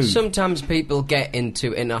to move. I think sometimes people get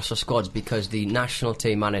into international squads because the national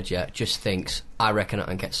team manager just thinks, I reckon I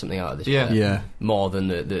can get something out of this player. More than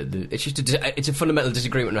the it's just it's a fundamental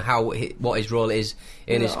disagreement on what his role is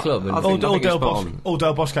in his club. All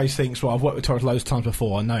Del Bosque thinks, well, I've worked with Torres loads of times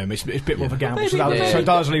before, I know him, it's a bit more of a gamble. So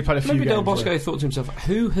Darzali played a few games. Maybe Del Bosque thought to himself,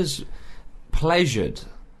 who has pleasured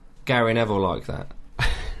Gary Neville like that?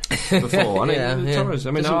 Before. Torres.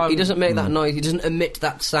 I mean, he doesn't make that noise. He doesn't emit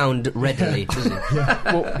that sound readily, does he?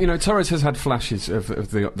 Well, Torres has had flashes of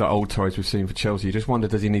the old Torres we've seen for Chelsea. You just wonder,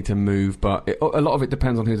 does he need to move? But a lot of it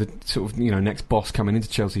depends on who the sort of next boss coming into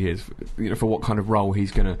Chelsea is. For what kind of role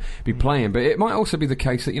he's going to be playing. But it might also be the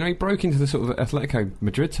case that he broke into the sort of Atletico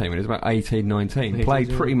Madrid team when he was about 18, 19. He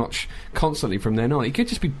played pretty much constantly from then on. He could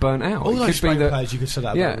just be burnt out. All those Spain players you could say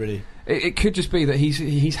that about, really. It could just be that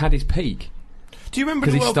he's had his peak. Do you remember?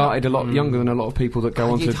 Because he started a lot younger than a lot of people that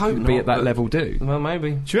go on to be at that level do. Well,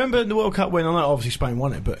 maybe. Do you remember in the World Cup when, I know obviously Spain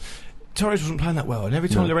won it, but Torres wasn't playing that well, and every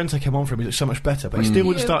time Llorente came on for him, he looked so much better, but he still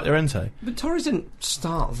wouldn't start Llorente. But Torres didn't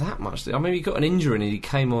start that much. I mean, he got an injury and he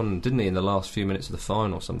came on, didn't he, in the last few minutes of the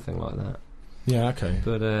final or something like that. Yeah, okay.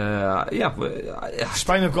 But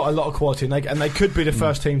Spain have got a lot of quality, and they could be the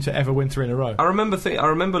first team to ever win 3 in a row. I remember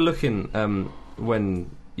looking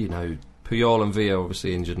when Puyol and Villa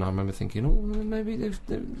obviously injured, and I remember thinking, maybe there's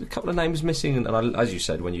a couple of names missing. And as you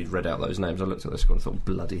said, when you read out those names, I looked at the squad and thought,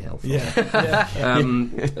 bloody hell. Well,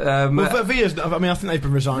 Villa's, I mean, I think they've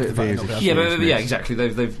been resigned to that. Yeah, exactly.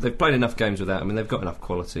 They've played enough games with that. I mean, they've got enough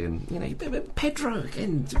quality. And Pedro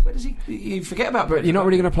again. Where does he? You forget about. But you're not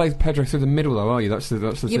really going to play Pedro through the middle, though, are you? That's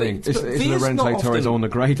the thing. It's Llorente, Torres, or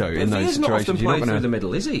Negredo in those situations. Not often played through the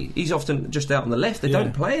middle, is he? He's often just out on the left. They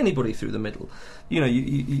don't play anybody through the middle.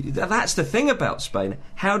 That's the thing about Spain.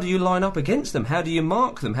 How do you line up against them? How do you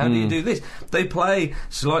mark them? How do you do this? They play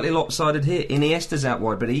slightly lopsided here. Iniesta's out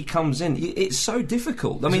wide, but he comes in. It's so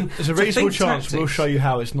difficult. I mean, there's a reasonable chance we'll show you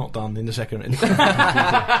how it's not done in the second.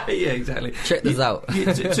 Yeah, exactly. Check this out.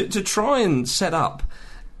 To try and set up,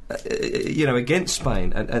 against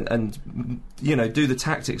Spain and do the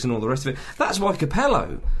tactics and all the rest of it. That's why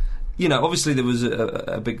Capello. Obviously there was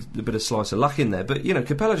a bit of slice of luck in there, but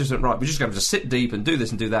Capello just went, right, we're just going to sit deep and do this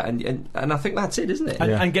and do that, and I think that's it, isn't it?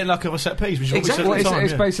 And get luck of a set piece, which is exactly. what we said at the time,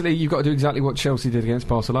 it's basically you've got to do exactly what Chelsea did against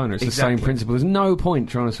Barcelona. It's the same principle. There's no point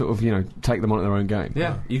trying to sort of take them on at their own game.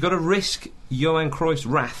 Yeah, you've got to risk Johan Cruyff's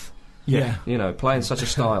wrath. Yeah, playing such a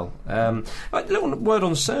style. A little word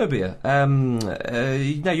on Serbia. You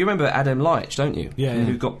remember Adem Ljajic, don't you? Yeah.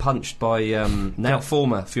 Who got punched by now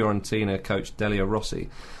former Fiorentina coach Delio Rossi.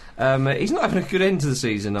 He's not having a good end to the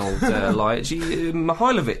season, old Ljajic.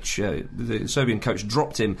 Mihailovic, the Serbian coach,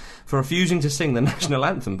 dropped him for refusing to sing the national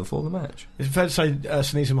anthem before the match. It's fair to say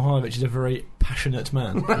Sinisa Mihailovic is a very passionate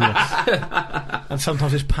man. Yes. And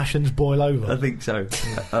sometimes his passions boil over. I think so.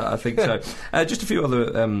 Just a few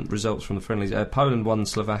other results from the friendlies. Poland won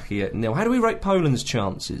Slovakia 0. How do we rate Poland's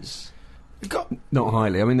chances? Not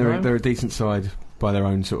highly. I mean, they're a decent side by their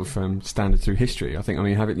own sort of standards through history. I think. I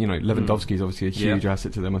mean, Lewandowski is obviously a huge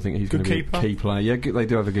asset to them. I think he's going to be a key player. Yeah, they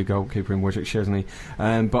do have a good goalkeeper in Wojciech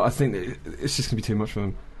Szczesny, but I think it's just going to be too much for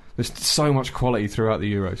them. There's so much quality throughout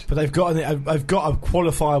the Euros. But they've got a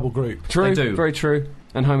qualifiable group. True, they do. Very true.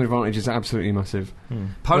 And home advantage is absolutely massive.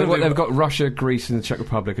 Poland, they've got Russia, Greece, and the Czech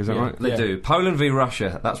Republic. Is that right? They do. Poland v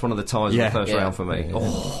Russia. That's one of the ties of the first round for me.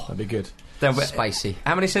 Oh, that'd be good. Spicy.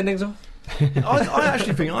 How many sendings off? I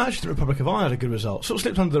actually think the Republic of Ireland had a good result. Sort of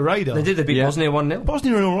slipped under the radar. They did. They beat Bosnia 1-0.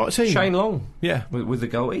 Bosnia are an alright team. Shane Long, with the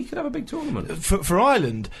goal. He could have a big tournament. For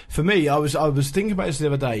Ireland, for me, I was thinking about this the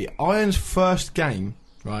other day. Ireland's first game,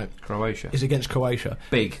 right, Croatia, is against Croatia.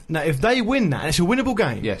 Big. Now, if they win that, and it's a winnable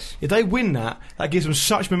game. Yes. If they win that gives them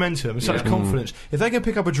such momentum and such confidence. If they can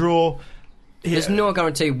pick up a draw. There's no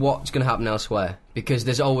guarantee what's going to happen elsewhere because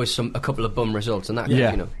there's always a couple of bum results and that.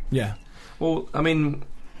 Yeah. Well,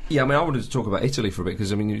 I wanted to talk about Italy for a bit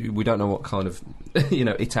because we don't know what kind of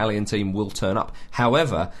Italian team will turn up.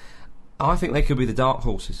 However, I think they could be the dark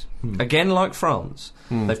horses again, like France.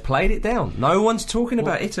 They've played it down. No one's talking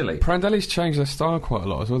about Italy. Prandelli's changed their style quite a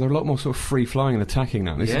lot as well. They're a lot more sort of free flying and attacking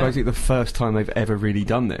now. This is basically the first time they've ever really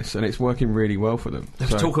done this, and it's working really well for them. There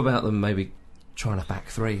was talk about them maybe trying a back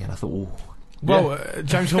three, and I thought, Well,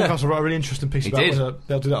 James Horncastle wrote a really interesting piece about whether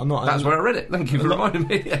they'll do that or not. That's where I read it. Thank you for reminding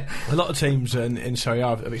me. A lot of teams in Serie A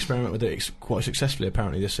have experimented with it quite successfully,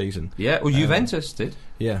 apparently, this season. Yeah, well, Juventus did.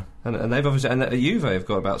 Yeah. And they've obviously... And Juve have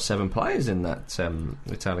got about 7 players in that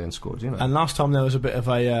Italian squad, you know. And last time there was a bit of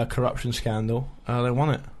a corruption scandal, they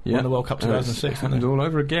won it. Won the World Cup 2006. It happened all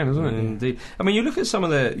over again, isn't it? Indeed. I mean, you look at some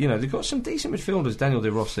of the... You know, they've got some decent midfielders. Daniel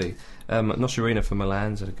De Rossi. Nocerino for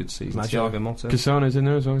Milan's had a good season. Thiago Motta. Cassano's in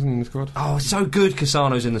there as well, isn't he, in the squad? Oh, it's so good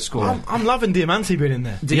Cassano's in the squad. I'm loving Diamanti being in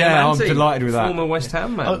there. Yeah, I'm delighted with that. Former West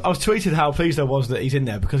Ham man. I was tweeted how pleased I was that he's in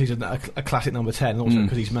there because he's a classic number 10 and also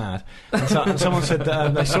because he's mad. And someone said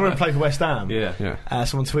that they saw him play for West Ham. Yeah.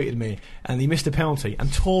 Someone tweeted me and he missed a penalty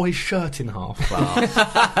and tore his shirt in half.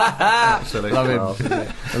 Absolutely. Love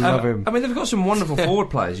him. I love him. I mean, they've got some wonderful forward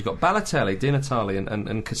players. You've got Balotelli, Di Natale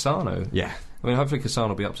and Cassano. Yeah. I mean, hopefully Cassano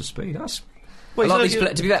will be up to speed. To be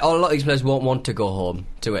fair, a lot of these players won't want to go home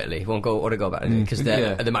to Italy. Won't want to go back because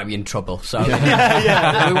they might be in trouble. So we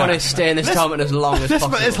want to stay in this tournament as long as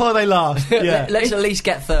possible. Let's holiday last. Yeah. Let's at least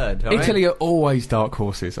get third. Italy are always dark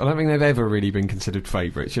horses. I don't think they've ever really been considered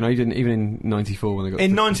favourites. You know, even in '94 when they got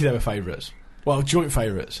in '90 they were favourites. Well, joint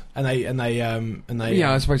favourites, and they.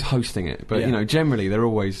 Yeah, I suppose hosting it, but you know, generally they're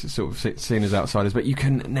always sort of seen as outsiders. But you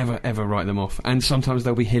can never ever write them off, and sometimes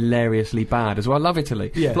they'll be hilariously bad as well. I love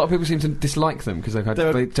Italy. Yeah. A lot of people seem to dislike them because they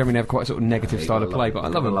generally have quite a sort of negative style of play. But I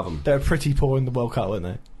love them. They were pretty poor in the World Cup, weren't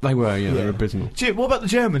they? They were, yeah. They were abysmal. Jim, what about the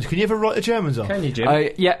Germans? Can you ever write the Germans off? Can you,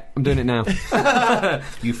 Jim? Yeah, I'm doing it now.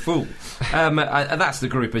 You fool. That's the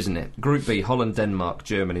group, isn't it? Group B: Holland, Denmark,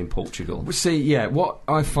 Germany, and Portugal. See, what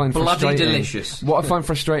I find bloody delicious. What I find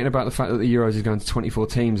frustrating about the fact that the Euros is going to 24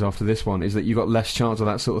 teams after this one is that you've got less chance of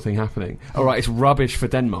that sort of thing happening. All right, it's rubbish for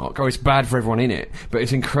Denmark. It's bad for everyone in it, but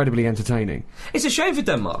it's incredibly entertaining. It's a shame for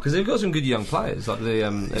Denmark because they've got some good young players. Like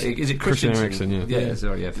is it Christian Eriksen? Yeah,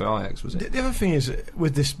 for Ajax was it? The other thing is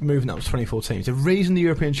with this moving up to 24 teams, the reason the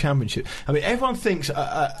European Championship. I mean, everyone thinks,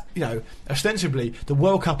 ostensibly the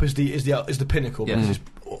World Cup is the pinnacle. Yeah. Because it's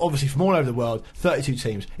obviously from all over the world, 32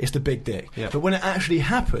 teams. It's the big dick. Yeah. But when it actually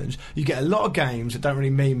happens, you get a lot of games that don't really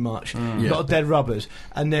mean much. A lot of dead rubbers.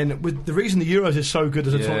 And then with the reason the Euros is so good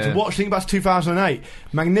as a tournament to watch, think about 2008,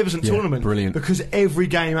 magnificent tournament, brilliant, because every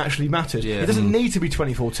game actually matters. It doesn't need to be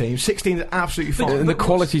 24 teams. 16 is absolutely fine. And the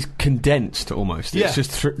quality's condensed almost. It's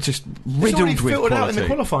just riddled with quality. It's already filtered out in the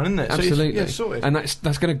qualifying, isn't it? Absolutely. So and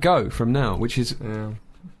that's going to go from now, which is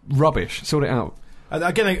rubbish. Sort it out.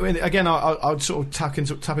 Again, I'd sort of tap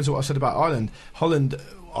into what I said about Ireland. Holland,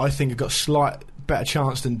 I think, have got a slight better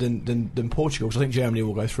chance than Portugal. Because I think Germany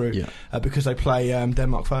will go through because they play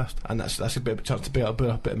Denmark first, and that's a bit of a chance to build up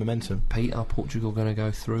a bit of momentum. Pete, are Portugal going to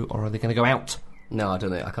go through, or are they going to go out? No, I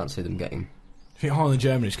don't think. I can't see them getting. I think Holland and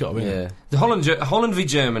Germany's got to win. Yeah. The Holland v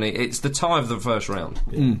Germany, it's the tie of the first round,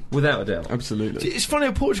 without a doubt. Absolutely. It's funny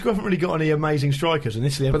how Portugal haven't really got any amazing strikers, and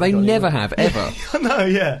Italy, but they never have ever. No,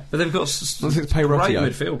 yeah. But they've got great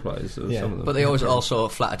midfield players. Some of them. But they always also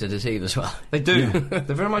flatter to deceive as well. They do. They're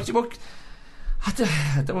very much. Well, I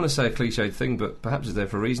don't want to say a cliched thing, but perhaps it's there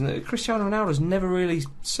for a reason. Cristiano Ronaldo's never really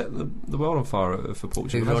set the world on fire for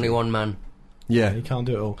Portugal. He's only one man. Yeah, he can't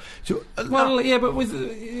do it all. So, but with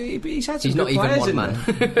he's had some. He's not even one man.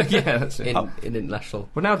 Yeah, that's it. In international.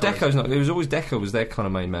 Well, now Deco's not. It was always Deco was their kind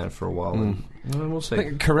of main man for a while. And we'll see. I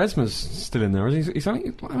think Quaresma's still in there. He's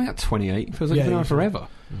only at 28. Feels like he's been on forever.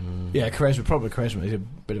 Yeah, Quaresma. He's a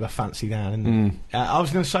bit of a fancy man, isn't he? I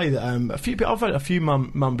was going to say that I've heard a few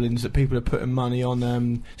mumblings that people are putting money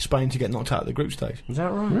on Spain to get knocked out of the group stage. Is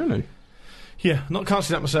that right? Really? Yeah, can't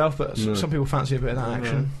see that myself, but some people fancy a bit of that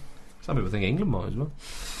action. Some people think England might as well.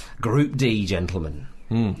 Group D, gentlemen.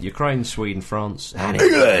 Ukraine, Sweden, France, and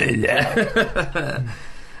England.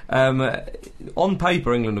 On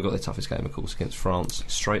paper, England have got their toughest game, of course, against France,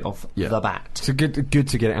 straight off the bat. So good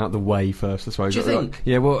to get it out of the way first, I suppose. Do you think?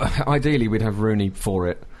 Yeah, well, ideally we'd have Rooney for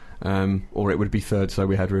it. Or it would be third, so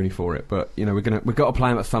we had Rooney for it. But you know, we've got to play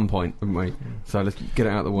him at some point, haven't we? So let's get it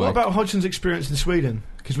out of the way. What about Hodgson's experience in Sweden?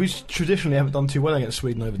 Because we traditionally haven't done too well against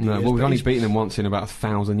Sweden over the years. Well, we've only beaten them once in about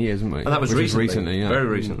 1,000 years, haven't we? And that was recently, yeah. Very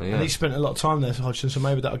recently, yeah. And he spent a lot of time there, Hodgson, so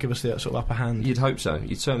maybe that'll give us the sort of upper hand. You'd hope so.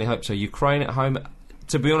 You'd certainly hope so. Ukraine at home.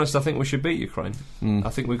 To be honest, I think we should beat Ukraine. I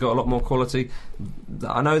think we've got a lot more quality.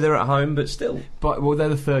 I know they're at home, but still. But they're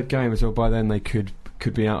the third game, so by then they could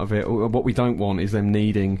be out of it. What we don't want is them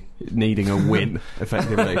needing a win,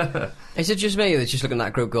 effectively. Is it just me that's just looking at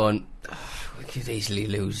that group going, we could easily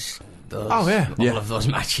lose those, all of those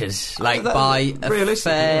matches, like by a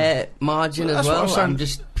fair margin as well? I'm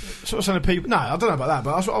just sort of saying to people. No, I don't know about that,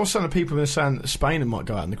 but I was saying to people in saying Spain might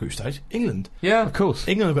go out in the group stage. England, yeah, of course.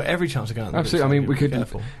 England have got every chance of going out. Absolutely. I mean, we could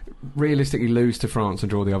realistically lose to France and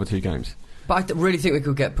draw the other two games. But I really think we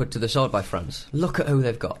could get put to the sword by France. Look at who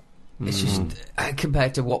they've got. It's just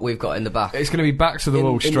compared to what we've got in the back. It's going to be back to the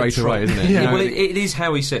wall straight away, isn't it? Yeah. Well, it is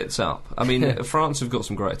how he sets up. I mean, France have got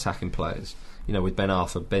some great attacking players. With Ben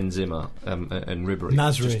Arfa, Benzema, and Ribéry,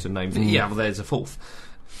 Nasri, just to name. Yeah, well, there's a fourth.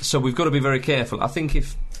 So we've got to be very careful. I think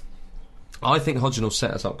Hodgson will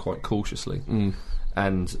set us up quite cautiously.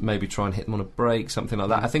 And maybe try and hit them on a break, something like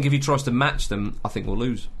that. I think if he tries to match them, I think we'll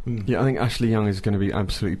lose. Yeah, I think Ashley Young is going to be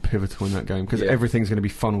absolutely pivotal in that game because everything's going to be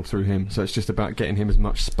funneled through him. So it's just about getting him as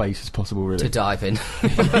much space as possible, really. To dive in.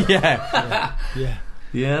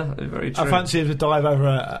 Yeah, very true. I fancy him to dive over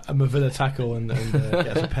a Mavilla tackle and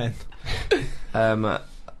get us a pen. Well,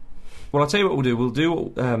 I'll tell you what we'll do. We'll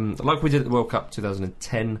do like we did at the World Cup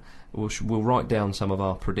 2010. We'll write down some of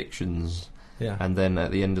our predictions. Yeah. And then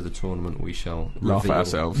at the end of the tournament, we shall laugh at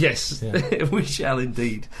ourselves. Yes, we shall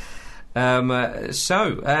indeed. Now,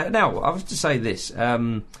 I have to say this.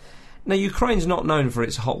 Now, Ukraine's not known for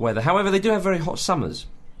its hot weather. However, they do have very hot summers.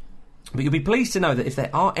 But you'll be pleased to know that if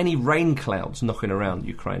there are any rain clouds knocking around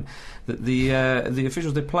Ukraine, that the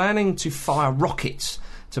officials, they're planning to fire rockets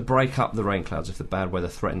to break up the rain clouds if the bad weather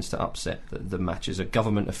threatens to upset the matches. A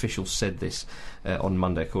government official said this on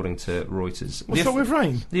Monday, according to Reuters. What's wrong with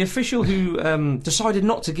rain? The official who decided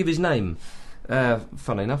not to give his name,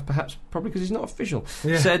 funnily enough, probably because he's not official,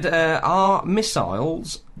 said our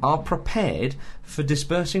missiles are prepared for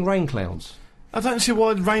dispersing rain clouds. I don't see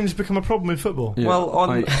why rain's become a problem in football. Yeah, well,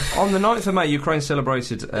 on the 9th of May, Ukraine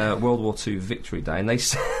celebrated World War II Victory Day, and they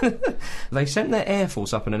sent their Air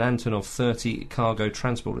Force up in an Antonov 30 cargo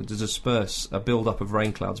transporter to disperse a build-up of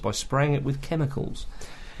rain clouds by spraying it with chemicals.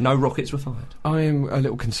 No rockets were fired. I am a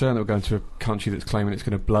little concerned that we're going to a country that's claiming it's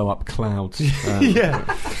going to blow up clouds. To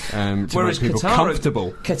Whereas make people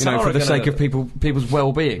comfortable, for the sake of people's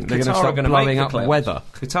well-being. They're going to start blowing up weather.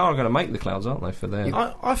 Qatar are going to make the clouds, aren't they? For their.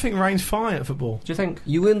 I think rain's fine at football. Do you think?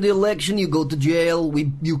 You win the election, you go to jail.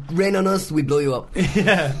 You rain on us, we blow you up.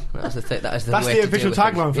 Yeah, that's the that's way the official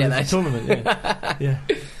tagline for the tournament. Yeah.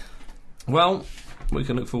 Well, we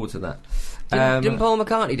can look forward to that. Didn't Paul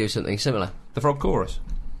McCartney do something similar? The Frog Chorus.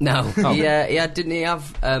 No, didn't he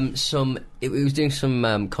have some? He was doing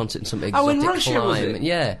some concert in some exotic in Russia, climb. was it?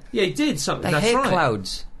 Yeah, he did something. They that's hate right.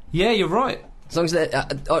 clouds. Yeah, you're right. As long as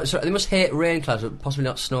they must hate rain clouds, but possibly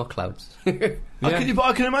not snow clouds. But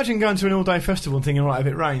I can imagine going to an all-day festival and thinking, right, if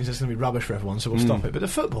it rains, it's going to be rubbish for everyone, so we'll stop it. But the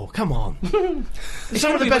football, come on!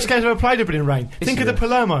 Some of the best games I've ever played have been in rain. Think of the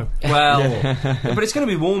Palermo. Well, but it's going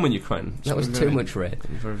to be warm in Ukraine. That was too much rain.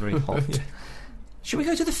 Very, very hot. Should we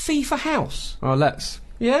go to the FIFA house? Oh, let's.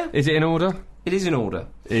 Yeah? Is it in order? It is in order.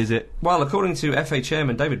 Is it? Well, according to FA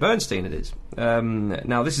chairman David Bernstein, it is.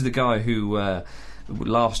 Now, this is the guy who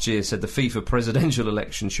last year said the FIFA presidential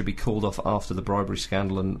election should be called off after the bribery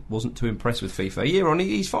scandal and wasn't too impressed with FIFA. A year on,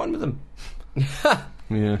 he's fine with them.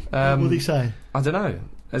 Yeah. What will he say? I don't know.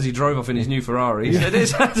 As he drove off in his new Ferrari, he said,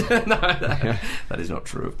 that is not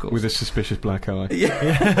true, of course. With a suspicious black eye.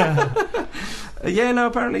 No,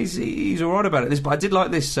 apparently he's all right about it. But I did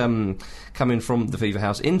like this coming from the FIFA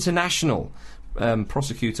house. International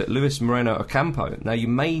prosecutor Luis Moreno Ocampo. Now, you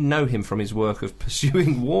may know him from his work of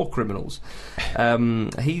pursuing war criminals.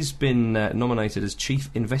 He's been nominated as chief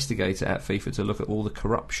investigator at FIFA to look at all the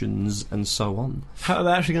corruptions and so on. How are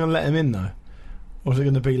they actually going to let him in, though? Or is it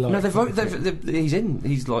going to be like... No, he's in.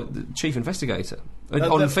 He's like the chief investigator. On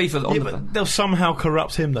FIFA... but they'll somehow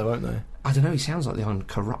corrupt him, though, won't they? I don't know, he sounds like the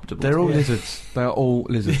uncorruptible. They're all lizards. They are all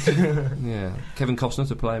lizards. Yeah. Kevin Costner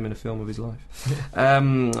to play him in a film of his life.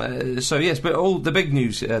 So, yes, but all the big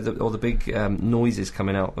news, the big noises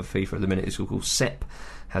coming out of FIFA at the minute is called SEP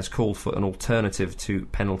has called for an alternative to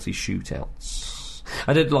penalty shootouts.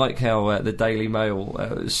 I did like how the Daily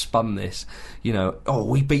Mail spun this.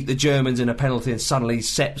 We beat the Germans in a penalty, and suddenly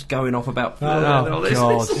Sepp's going off about all this.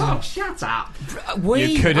 God. Shut up!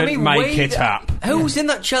 You couldn't make it up. Who's in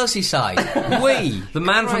that Chelsea side? The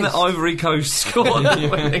man from the Ivory Coast scored the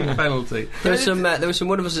winning penalty. There was some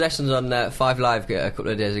wonderful suggestions on 5 Live a couple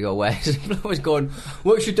of days ago where I was going,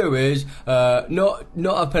 what you should do is not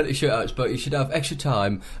have penalty shootouts, but you should have extra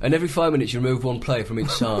time, and every 5 minutes you remove one player from each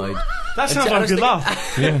side. That sounds like a good laugh.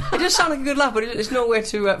 It does sound like a good laugh, but it's no way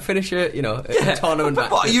to finish a tournament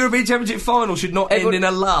match. What, a European Championship final should not end in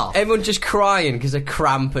a laugh? Everyone just crying because of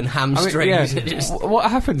cramp and hamstrings.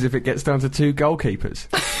 What happens if it gets down to 2 goalkeepers?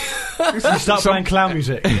 You start playing clown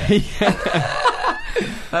music.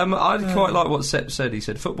 I quite like what Sepp said. He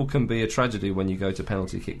said, football can be a tragedy when you go to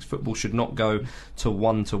penalty kicks. Football should not go to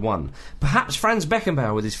 1-1. Perhaps Franz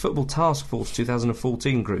Beckenbauer with his Football Task Force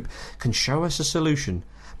 2014 group can show us a solution.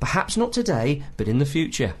 Perhaps not today, but in the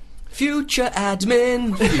future. Future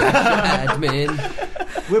admin.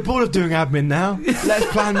 We're bored of doing admin now. Let's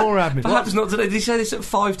plan more admin. Perhaps not today. Did he say this at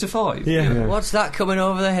 5 to 5? Yeah. What's that coming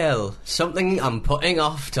over the hill? Something I'm putting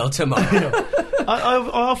off till tomorrow. I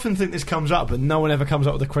often think this comes up, but no one ever comes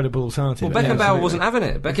up with a credible alternative. Well, Beckenbauer wasn't having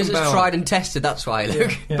it. Because it's tried and tested, that's why,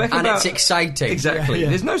 Luke. And it's exciting. Exactly.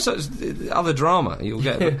 There's no such other drama you'll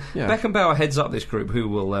get. But Beckenbauer heads up this group who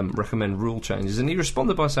will recommend rule changes, and he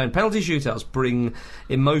responded by saying penalty shootouts bring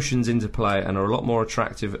emotions into play and are a lot more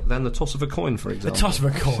attractive than the toss of a coin, for example. The toss of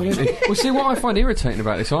a coin. Well, see, what I find irritating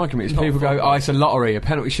about this argument is people go, "Oh, it's a lottery. A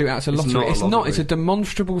penalty shootout's a lottery." It's not. It's a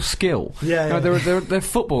demonstrable skill. They're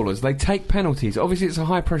footballers. They take penalties. Obviously, it's a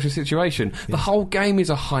high-pressure situation. The whole game is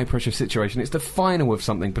a high-pressure situation. It's the final of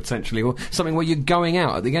something, potentially, or something where you're going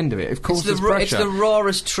out at the end of it. Of course, it's the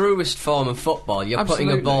rawest, truest form of football. You're Absolutely.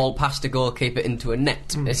 putting a ball past a goalkeeper into a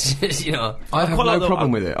net. It's, I have no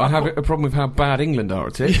problem with it. I have a problem with how bad England are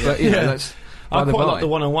at it. But, that's... I quite like the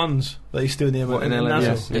one-on-ones that he's doing in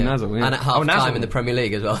Nazil. In Nazil, yeah. And at half-time in the Premier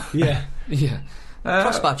League as well. Yeah.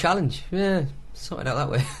 Crossbar challenge. Yeah, sorted out that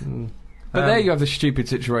way. But there you have the stupid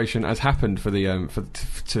situation as happened for the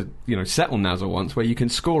to settle Nazil once, where you can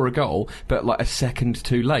score a goal but like a second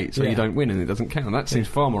too late, so you don't win and it doesn't count. That seems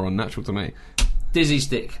far more unnatural to me. Dizzy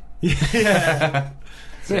stick. Yeah.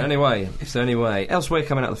 It's the only way. It's the only way. Elsewhere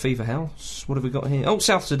coming out of the FIFA house, what have we got here? Oh,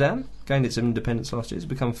 South Sudan gained its independence last year. It's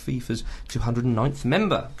become FIFA's 209th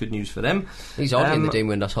member. Good news for them. He's already in the Dean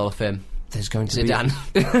Windass Hall of Fame. There's going to Zidane.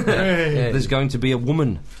 There's going to be a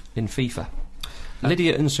woman in FIFA.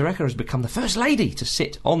 Lydia Nsereka has become the first lady to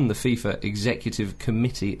sit on the FIFA Executive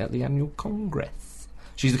Committee at the annual Congress.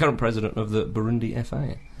 She's the current president of the Burundi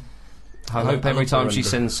FA. I hope every time she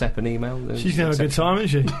sends Sepp an email... She's going to have a good time,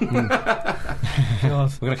 isn't she?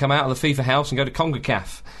 God. We're going to come out of the FIFA house and go to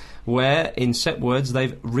CONCACAF, where, in Sepp words,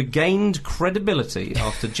 they've regained credibility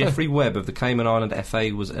after Jeffrey Webb of the Cayman Island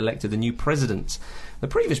FA was elected the new president. The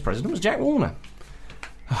previous president was Jack Warner.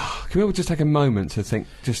 Can we all just take a moment to think,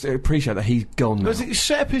 just appreciate that he's gone now?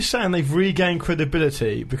 Sepp is saying they've regained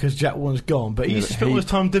credibility because Jack Warner's gone, but he used to spend all his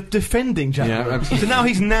time defending Jack Warner. So now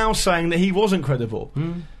he's saying that he wasn't credible.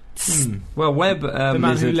 Well, Webb... the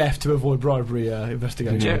man who left to avoid bribery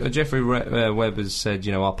investigation. Jeffrey Webb has said,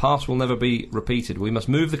 our past will never be repeated. We must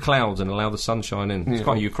move the clouds and allow the sunshine in. It's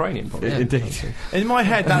quite Ukrainian, probably. Indeed. In my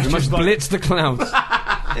head, that's we just must blitz the clouds.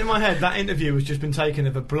 In my head, that interview has just been taken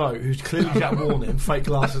of a bloke who's clearly Jack Warner in fake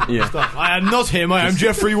glasses and stuff. I am not him, I am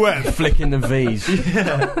Jeffrey Webb. Flicking the V's.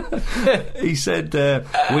 He said,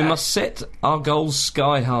 we must set our goals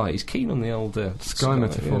sky high. He's keen on the old... sky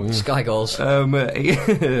metaphor. Yeah. Sky goals.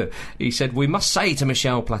 He said, we must say to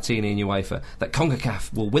Michel Platini and UEFA that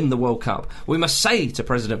CONCACAF will win the World Cup. We must say to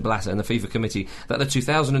President Blatter and the FIFA committee that the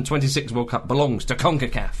 2026 World Cup belongs to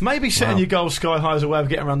CONCACAF. Maybe setting your goals sky high is a way of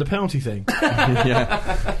getting around the penalty thing.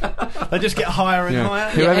 They just get higher and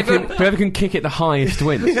higher. Whoever can kick it the highest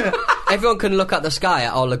wins. Everyone can look at the sky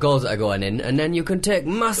at all the goals that are going in, and then you can take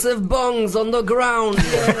massive bongs on the ground.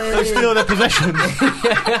 They steal their possessions.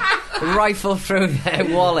 Rifle through their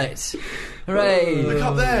wallet. Hooray! Look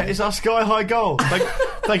up there, it's our sky high goal.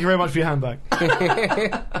 Thank you very much for your handbag.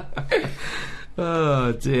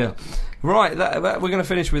 Oh dear. Right, we're going to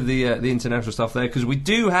finish with the international stuff there, because we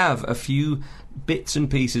do have a few bits and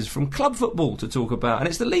pieces from club football to talk about, and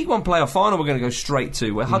it's the League One playoff final we're going to go straight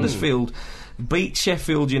to, where Huddersfield beat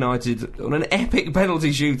Sheffield United on an epic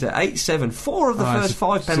penalty shooter, 8-7. 4 of the first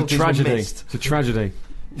 5 penalties were missed. It's a tragedy.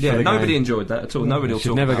 Yeah, nobody enjoyed that at all. Nobody will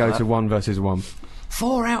talk about that. Should never go to 1 versus 1.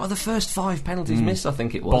 4 out of the first 5 penalties missed, I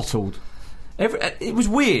think it was. Bottled. It was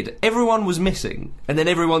weird. Everyone was missing, and then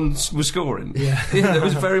everyone was scoring. Yeah. It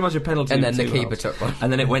was very much a penalty. And then the keeper took one.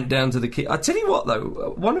 And then it went down to the keeper. I tell you what,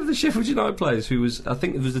 though, one of the Sheffield United players who was, I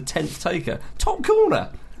think it was the 10th taker, top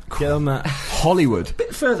corner. Get on that. Hollywood. A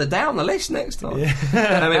bit further down the list next time.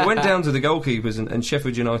 Yeah. It went down to the goalkeepers, and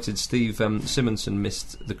Sheffield United Steve Simonson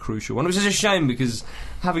missed the crucial one, which is a shame, because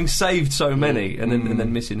having saved so many and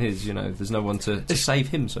then missing his, there's no one to save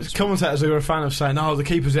him. So commentators who are a fan of saying, "Oh, the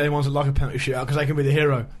keeper's the only ones that like a penalty shootout because they can be the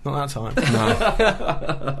hero." Not that time.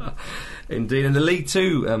 No. Indeed. In the League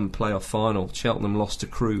Two playoff final, Cheltenham lost to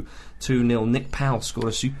Crewe 2-0. Nick Powell scored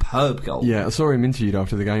a superb goal. Yeah, I saw him interviewed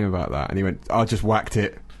after the game about that, and he went, "I just whacked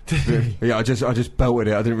it." Yeah, I just belted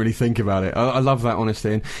it. I didn't really think about it. I love that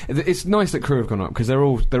honesty, and it's nice that Crewe have gone up, because they're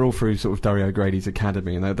all through sort of Dario O'Grady's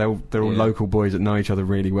academy, and they're all local boys that know each other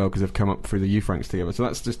really well because they've come up through the youth ranks together. So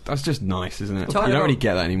that's just nice, isn't it? You don't really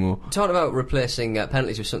get that anymore. Talking about replacing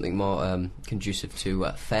penalties with something more conducive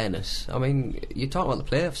to fairness. I mean, you're talking about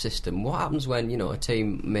the playoff system. What happens when a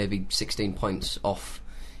team maybe 16 points off?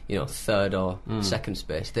 third or second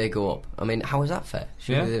space, they go up. I mean, how is that fair?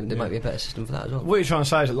 Surely there might be a better system for that as well. What you're trying to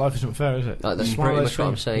say is that life isn't fair, is it? That's pretty much what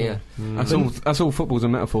I'm saying. That's all football's a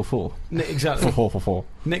metaphor for. Exactly. For.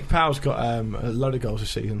 Nick Powell's got a load of goals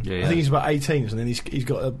this season. Yeah. I think he's about 18, and then he's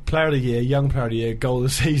got a Player of the Year, Young Player of the Year, Goal of the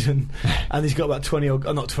Season, and he's got about 20 or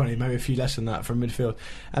not 20, maybe a few less than that from midfield.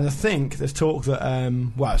 And I think there's talk that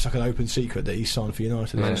it's like an open secret that he's signed for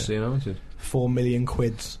United. Manchester United. 4 million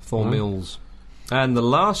quids. 4 mils. And the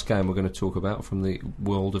last game we're going to talk about from the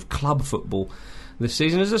world of club football this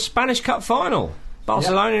season is the Spanish Cup final.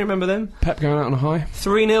 Barcelona, you remember them? Pep going out on a high.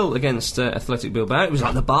 3-0 against Athletic Bilbao. It was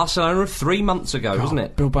like the Barcelona of 3 months ago, wasn't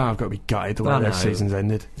it? Bilbao have got to be gutted the way their season's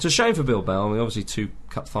ended. It's a shame for Bilbao. I mean, obviously 2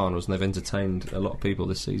 cup finals, and they've entertained a lot of people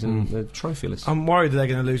this season. They're trophyless. I'm worried that they're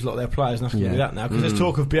going to lose a lot of their players, and that's going to do that now, because there's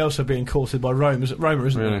talk of Bielsa being courted by Roma, isn't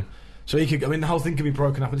there? So he could. I mean, the whole thing could be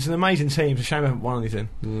broken up. It's an amazing team. It's a shame they haven't won anything.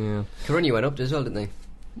 Yeah. Coruña went up as well, didn't they?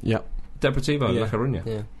 Yep. Deportivo La Coruña.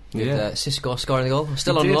 Yeah. With Cisco scoring the goal.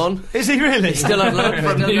 Still on loan. Is he really? Still on loan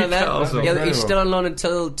from Newcastle. Yeah, he's still on loan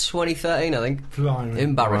until 2013, I think. Blimey.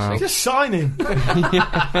 Embarrassing. Wow. Just sign him.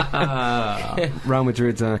 Real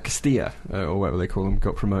Madrid's Castilla, or whatever they call them,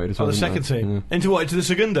 got promoted as well. The second team. Yeah. Into what? Into the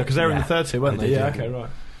Segunda? Because they were in the third team, weren't they? Yeah, okay, right.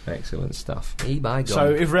 Excellent stuff. So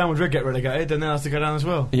if Real Madrid get relegated, then they'll have to go down as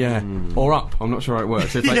well. Yeah, or up. I'm not sure how it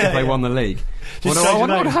works. If they won the league, I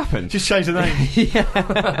wonder what would happen. Just change the name.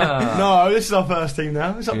 No, this is our first team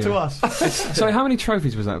now. It's up to us. So how many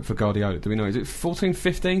trophies was that for Guardiola? Do we know? Is it 14,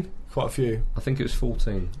 15? Quite a few. I think it was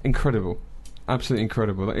 14. Incredible. Absolutely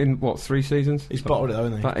incredible. In what, 3 seasons? He's bottled it,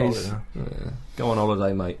 hasn't he? That is. Go on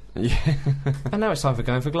holiday, mate. Yeah. And now it's time for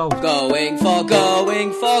going for gold. Going for gold.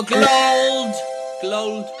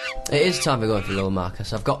 It is time for going for gold,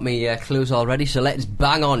 Marcus. I've got me clues already, so let's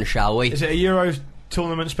bang on, shall we? Is it a Euros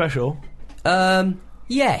tournament special?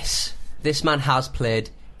 Yes. This man has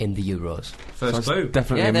played in the Euros. First clue.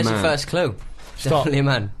 Definitely a man. There's your first clue. Stop. Definitely a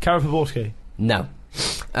man. Karol Poborski. No.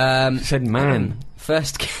 Said man.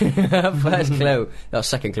 First clue. That was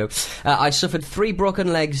second clue. I suffered 3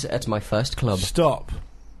 broken legs at my first club. Stop.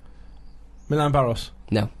 Milan Barros.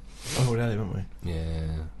 No. Oh, we had him, haven't we?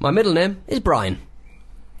 Yeah. My middle name is Brian.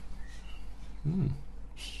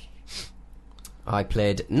 I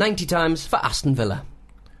played 90 times for Aston Villa.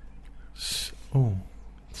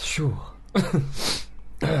 Sure.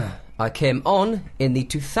 I came on in the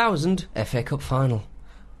 2000 FA Cup final.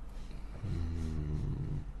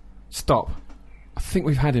 Stop. I think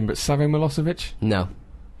we've had him, but Savo Milosevic? No.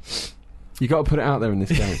 You got to put it out there in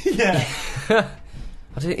this game. Yeah.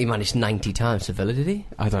 I don't think he managed 90 times for Villa, did he?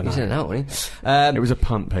 I don't know. He's in and out, wasn't he? It was a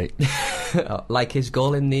punt, Pete. Like his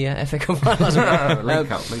goal in the FA Cup final.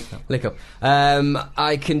 League Cup.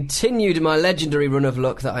 I continued my legendary run of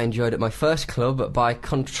luck that I enjoyed at my first club by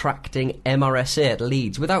contracting MRSA at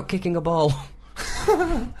Leeds without kicking a ball.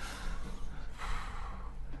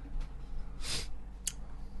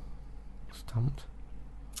 Stumped.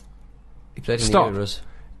 He played in Stop. the Euros.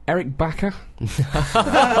 Eric Bakker? He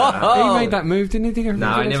made that move, didn't he?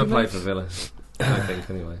 No, he never played for Villa. I don't think,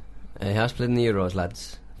 anyway. He has played in the Euros,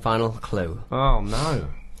 lads. Final clue. Oh, no.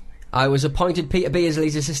 I was appointed Peter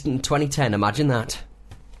Beardsley's assistant in 2010. Imagine that.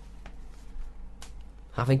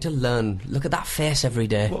 Having to learn. Look at that face every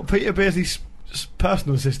day. What, Peter Beardsley's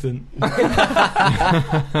personal assistant? Like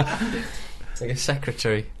a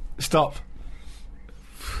secretary. Stop.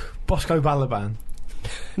 Bosco Balaban.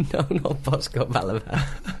 No, not Bosco Balaban.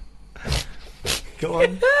 Go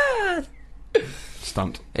on.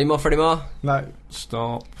 Stumped. Any more for any more? No.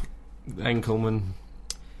 Stop. Enkelman.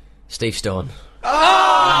 Steve Stone.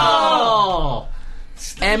 Oh!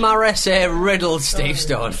 MRSA riddled Steve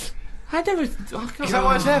Stone. I never. Is that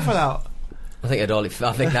why his hair fell out? I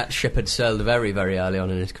think that ship had sailed very, very early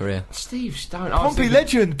on in his career. Steve Stone. Pompey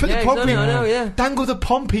legend. Put the Pompey. I know, yeah. Dangle the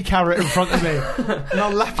Pompey carrot in front of me, and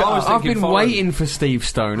I'll lap it up. I've been waiting for Steve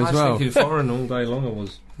Stone as well. I was thinking foreign all day long. I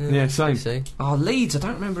was. Yeah, same. See. Oh, Leeds. I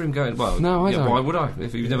don't remember him going. Well, no, I don't. Why would I?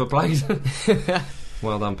 If he's never played.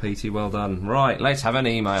 Well done, Petey. Well done. Right, let's have an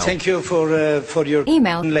email. Thank you for your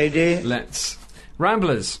email, lady. Let's.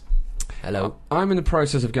 Ramblers. Hello. I'm in the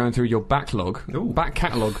process of going through your backlog. Ooh. Back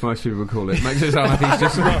catalogue, most people would call it. Makes it sound like he's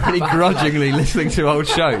just really grudgingly listening to old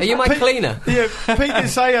shows. Are you my cleaner? Yeah, Pete did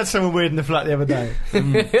say he had someone weird in the flat the other day.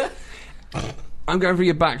 I'm going through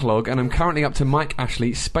your backlog, and I'm currently up to Mike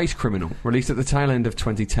Ashley, Space Criminal, released at the tail end of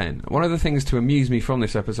 2010. One of the things to amuse me from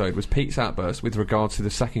this episode was Pete's outburst with regards to the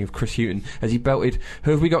sacking of Chris Hughton, as he belted,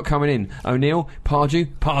 "Who have we got coming in? O'Neill?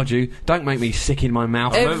 Pardew? Don't make me sick in my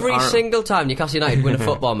mouth." Every single time Newcastle United win a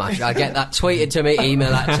football match, I get that tweeted to me, email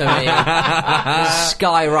that to me.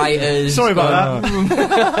 Sky writers. Sorry about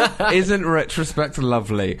that. Isn't retrospect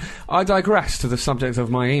lovely? I digress to the subject of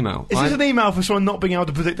my email. Is this an email for someone not being able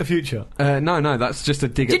to predict the future? No, that's just a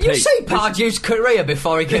dig at Did you Pete. see Pardew's career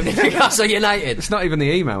before he came to Newcastle United? It's not even the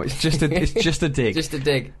email, it's just a dig. Just a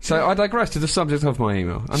dig. So I digress to the subject of my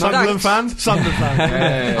email. Sunderland fans? Sunderland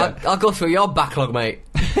fans. I'll go through your backlog, mate.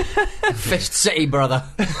 Fist City, brother.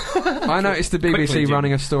 I noticed the BBC Quickly, Jim.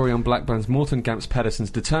 running a story on Blackburn's Morton Gamps Pedersen's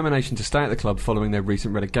determination to stay at the club following their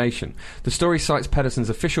recent relegation. The story cites Pedersen's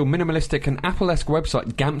official minimalistic and Apple-esque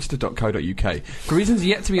website gamps.co.uk. For reasons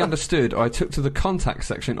yet to be understood, I took to the contact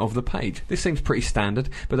section of the page. This seems pretty standard,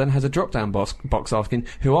 but then has a drop-down box asking,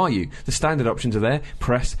 "Who are you?" The standard options are there: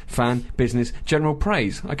 press, fan, business, general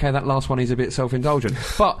praise. Okay, that last one is a bit self-indulgent.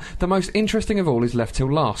 But the most interesting of all is left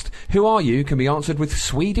till last. "Who are you?" can be answered with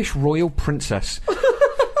Swedish Royal Princess.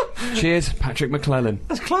 Cheers, Patrick McClellan.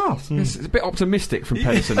 That's class. It's a bit optimistic from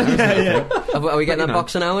Pedersen. Are we getting that know.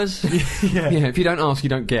 box and hours? Yeah, if you don't ask, you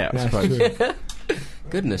don't get, I suppose.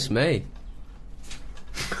 Goodness me.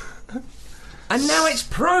 And now it's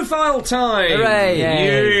profile time. Hooray.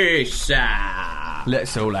 Yes, sir.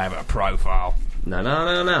 Let's all have a profile.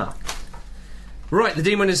 No. Right, the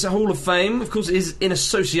Demon's Hall of Fame, of course, is in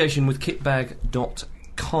association with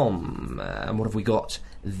kitbag.com. And what have we got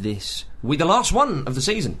this week? The last one of the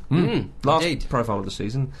season. Last indeed. profile of the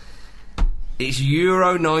season. It's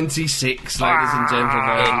Euro 96, ladies and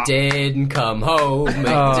gentlemen. It didn't come home. It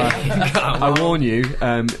didn't come home. I warn you,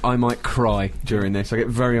 I might cry during this. I get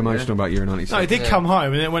very emotional about Euro 96. No, it did come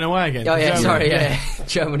home and it went away again. Oh, yeah, Germany. sorry, yeah.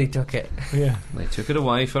 Germany took it. Yeah. They took it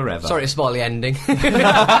away forever. Sorry to spoil the ending.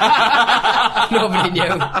 Nobody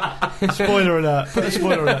knew. Spoiler alert. Put a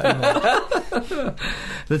spoiler alert in there.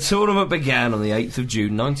 The tournament began on the 8th of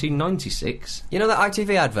June 1996. You know that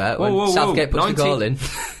ITV advert when Whoa. Southgate puts the goal in?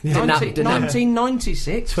 Didn't happen.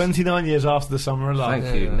 1996? 29 years after the summer of love.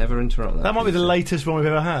 Thank you. Never interrupt that. That might be the latest one we've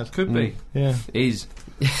ever had. Could be. Yeah. Is.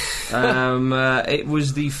 It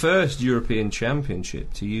was the first European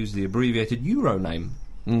Championship to use the abbreviated Euro name.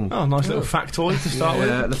 Oh, nice little factoid to start with.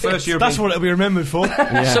 The first European... That's what it'll be remembered for.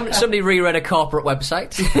 Somebody reread a corporate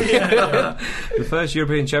website. The first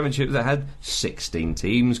European Championship that had 16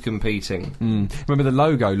 teams competing. Remember the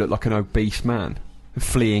logo looked like an obese man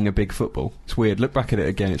fleeing a big football. It's weird. Look back at it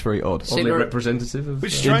again. It's very odd. Oddly representative of...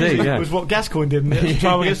 Which strangely was what Gascoigne did in the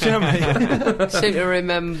trial against Germany. Seem to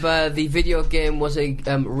remember the video game was a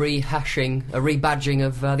rebadging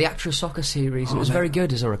of the actual soccer series. It was very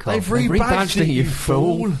good, as I recall. They've rebadged it, you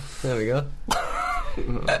fool. There we go.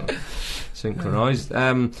 Synchronised.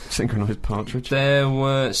 Synchronised partridge. There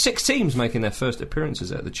were 6 teams making their first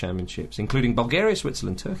appearances at the championships, including Bulgaria,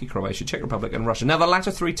 Switzerland, Turkey, Croatia, Czech Republic and Russia. Now the latter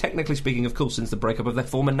 3, technically speaking, of course, since the breakup of their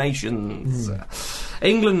former nations.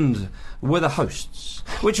 England were the hosts,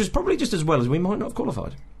 which was probably just as well as we might not have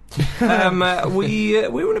qualified. We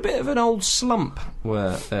were in a bit of an old slump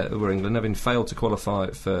were England, having failed to qualify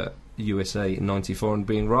for USA in '94 and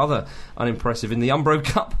being rather unimpressive in the Umbro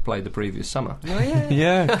Cup played the previous summer. Oh, yeah.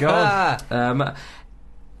 Yeah, God.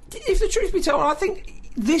 If the truth be told, I think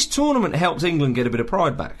this tournament helped England get a bit of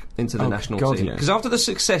pride back into the national team. Because after the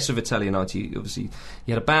success of Italia 90, obviously,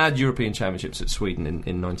 you had a bad European Championships at Sweden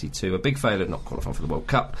in 92, a big failure not qualifying for the World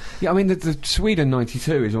Cup. Yeah, I mean, the Sweden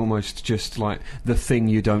 92 is almost just like the thing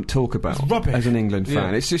you don't talk about as an England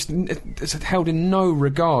fan. It's just it's held in no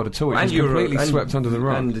regard at all. It's completely swept under the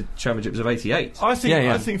rug. And the Championships of 88. I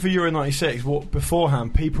think for Euro 96,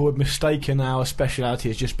 beforehand, people had mistaken our speciality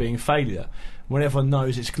as just being failure, when everyone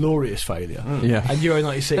knows it's glorious failure. And Euro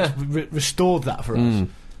 96 restored that for us.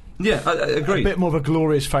 Yeah, I agree. A bit more of a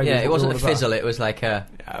glorious failure. Yeah, it wasn't a fizzle, it was like a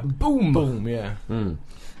boom. Boom, yeah.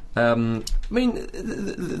 I mean,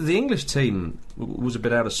 the English team was a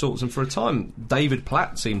bit out of sorts, and for a time, David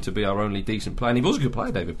Platt seemed to be our only decent player. And he was a good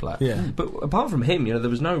player, David Platt. Yeah. But apart from him, there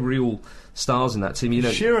was no real stars in that team.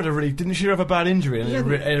 Shearer didn't Shearer have a bad injury and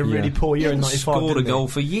had a really poor year in '95? Scored a goal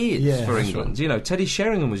for years for England. Right. Teddy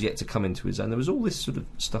Sheringham was yet to come into his own. There was all this sort of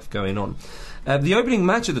stuff going on. The opening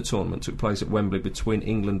match of the tournament took place at Wembley between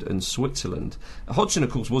England and Switzerland. Hodgson, of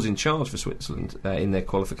course, was in charge for Switzerland in their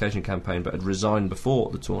qualification campaign, but had resigned before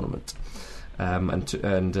the tournament. And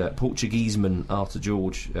Portugueseman Arthur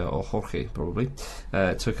George, or Jorge probably,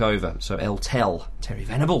 took over. So Terry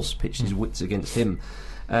Venables pitched his wits against him.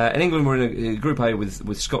 And England were in a Group A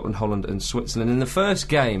with Scotland, Holland and Switzerland. In the first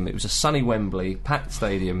game, it was a sunny Wembley, packed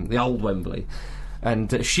stadium, the old Wembley.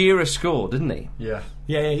 And Shearer scored, didn't he?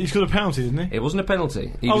 Yeah, he scored a penalty, didn't he? It wasn't a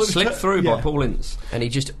penalty. He was slipped through by Paul Ince. And he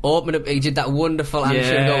just opened up, he did that wonderful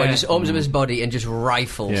hamstring goal where he just opens up his body and just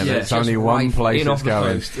rifles. Yeah, there's only one place it's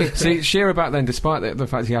going. See, Shearer back then, despite the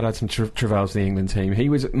fact he had some travails in the England team, he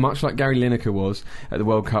was, much like Gary Lineker was at the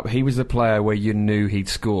World Cup, he was the player where you knew he'd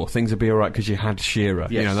score. Things would be alright because you had Shearer.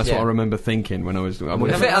 Yes. You know, that's what I remember thinking when I was...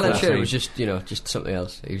 Alan Shearer was just, just something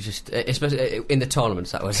else. He was just, especially in the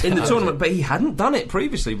tournaments, that was... In the tournament, but he hadn't done it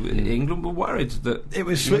previously. England were worried that... It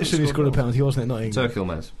was Switzerland who scored a penalty, wasn't it? Not England. Turkle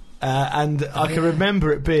Maz. And I can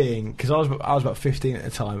remember it being, because I was about 15 at the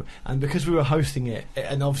time, and because we were hosting it,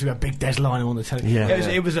 and obviously we had Big Des Lionel on the television,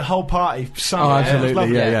 it was a whole party.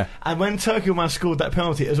 Absolutely, yeah. And when Turkle Maz scored that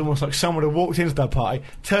penalty, it was almost like someone had walked into that party,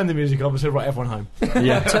 turned the music off and said, right, everyone home.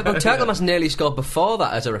 Yeah. Turkle Maz nearly scored before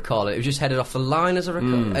that, as I recall it. It was just headed off the line, as I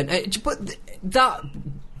recall it. But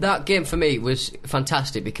that game for me was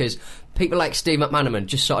fantastic because people like Steve McManaman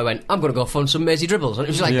just sort of went, I'm going to go fund some mazy dribbles. And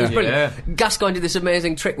it was like, it was brilliant. Yeah. Gascoigne did this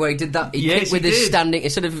amazing trick where he did that. He kicked with his standing,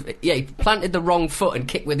 instead of, he planted the wrong foot and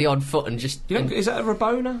kicked with the odd foot and just... is that a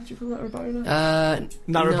Rabona? Do you call that a Rabona?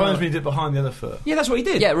 No, Rabona's when he did behind the other foot. Yeah, that's what he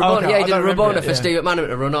did. Yeah, Rabona, he did a Rabona for Steve McManaman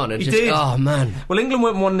to run on. And he did. Oh, man. Well, England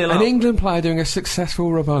went 1-0 up. An England player doing a successful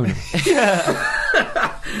Rabona.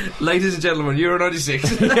 Ladies and gentlemen, Euro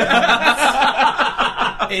 96.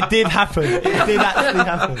 It did happen. It did actually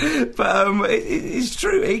happen. But it's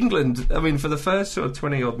true. England, I mean, for the first sort of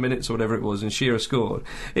 20-odd minutes or whatever it was, and Shearer scored,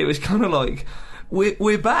 it was kind of like,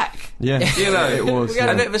 we're back. Yeah, it was. We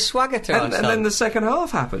had a bit of a swagger to ourselves. And then the second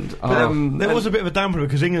half happened. There was a bit of a dampener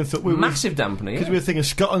because England thought massive dampener. Because we were thinking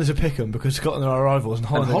Scotland is a pick 'em because Scotland are our rivals and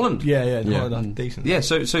Holland. Holland. Holland are decent. Yeah,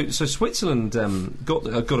 so Switzerland got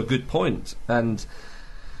a good point, and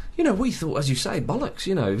we thought, as you say, bollocks.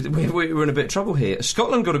 We were in a bit of trouble here.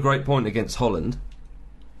 Scotland got a great point against Holland.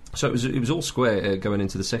 So it was all square going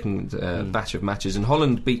into the second batch of matches, and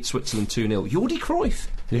Holland beat Switzerland 2-0. Jordi Cruyff,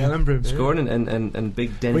 I remember him scoring, and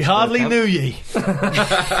big Dennis. We hardly knew ye. Played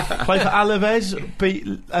for Alaves,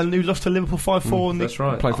 and who lost to Liverpool 5-4. That's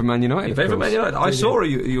right. Played for Man United. Played for Man United. I saw a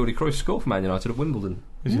Jordi Cruyff score for Man United at Wimbledon.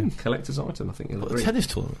 Collector's item, I think. A tennis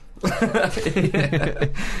tournament.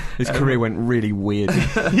 His career went really weird.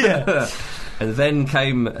 Yeah. And then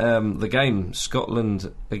came the game,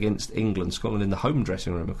 Scotland against England. Scotland in the home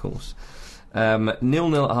dressing room, of course.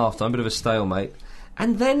 0-0 at half-time, bit of a stalemate.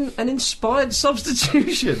 And then an inspired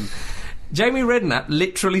substitution. Jamie Redknapp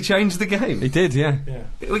literally changed the game. He did, yeah.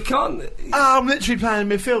 We can't... I'm literally playing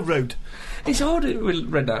midfield road. It's hard with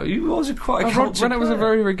Redknapp. He was quite a Redknapp was a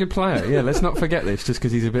very, very good player. Yeah, let's not forget this, just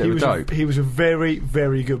because he's a bit of a dope. He was a very,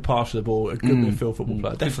 very good passer of the ball, a good midfield football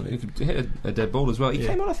player, definitely. He could hit a dead ball as well. He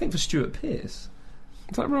came on, I think, for Stuart Pearce.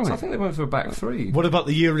 Is that right? So I think they went for a back three. What about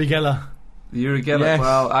the Uri Geller? Uri Geller, yes.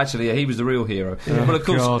 Well, actually, he was the real hero. But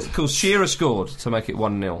of course, Shearer scored to make it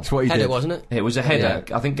 1-0. That's what he did, did, wasn't it? It was a header.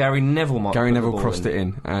 Yeah. I think Gary Neville crossed it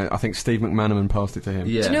in. I think Steve McManaman passed it to him.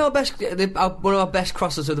 Yeah. Do you know one of our best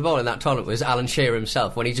crossers of the ball in that tournament was Alan Shearer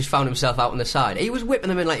himself, when he just found himself out on the side. He was whipping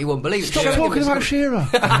them in like you wouldn't believe. Stop talking about Shearer.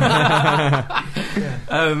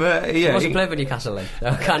 He wasn't playing for Newcastle then.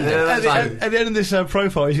 No, can do. At the end of this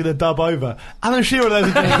profile, he's going to dub over Alan Shearer.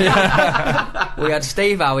 We had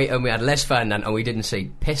Steve Howie and we had Les Ferdinand, and we didn't see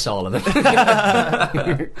piss all of them.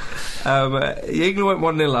 England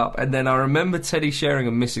went 1-0 up, and then I remember Teddy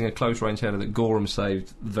Sheringham missing a close range header that Gorham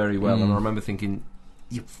saved very well, and I remember thinking,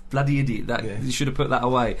 you bloody idiot, you should have put that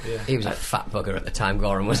away. He was a fat bugger at the time,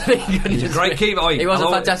 Gorham, wasn't he? He was a great keeper. He was a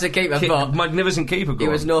fantastic keeper, but magnificent keeper, Gorham. He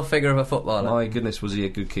was no figure of a footballer. My goodness, was he a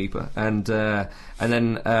good keeper. And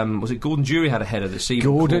then was it Gordon Jury had a header that Seaman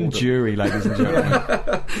Gordon Jury, ladies and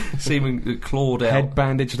gentlemen. Seaman clawed out. Head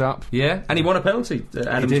bandaged up. Yeah, and he won a penalty.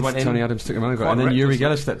 Adams went in. Tony Adams took him over. And then Uri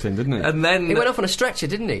Geller stepped in, didn't he? And then he went off on a stretcher,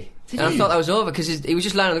 didn't he? I thought that was over because he was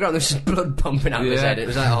just lying on the ground. There was just blood pumping out of his head. It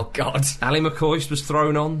was like, oh god. Ali McCoist was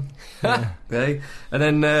thrown on. Okay. And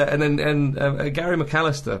then Gary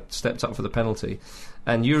McAllister stepped up for the penalty,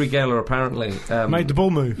 and Uri Geller apparently made the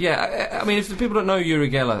ball move. Yeah, I mean, if the people don't know Uri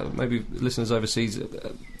Geller, maybe listeners overseas.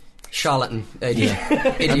 Charlatan, idiot.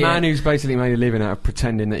 A man who's basically made a living out of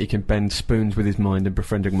pretending that he can bend spoons with his mind and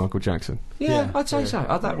befriending Michael Jackson. Yeah, I'd say so.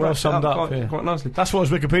 That well summed up quite nicely. That's what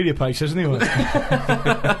his Wikipedia page says, anyway.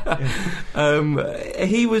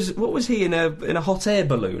 He was. What was he in a hot air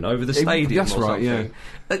balloon over the stadium? That's right. Yeah.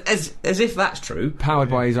 As if that's true. Powered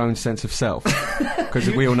by his own sense of self, because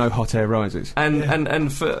we all know hot air rises.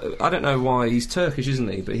 And for I don't know why, he's Turkish, isn't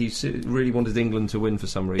he? But he really wanted England to win for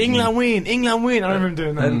some reason. England win. I remember him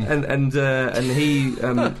doing that. and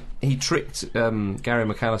he tricked Gary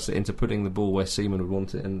McAllister into putting the ball where Seaman would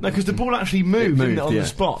want it. And no, because the ball actually moved didn't it, on the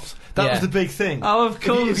spot. That was the big thing. Oh, of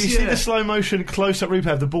course. If you see the slow motion close up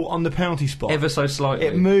replay of the ball on the penalty spot, ever so slightly,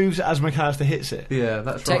 it moves as McAllister hits it. Yeah,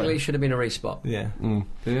 that's Technically, right. it should have been a respot. Yeah.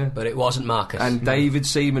 Yeah. But it wasn't Marcus. And David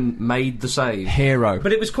Seaman made the save. Hero.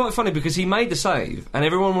 But it was quite funny because he made the save and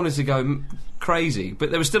everyone wanted to go crazy,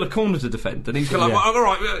 but there was still a corner to defend, and he's kind of like, all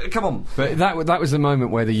right, come on. But that was the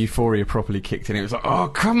moment where the euphoria properly kicked in. It was like, oh,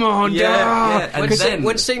 come on, yeah. And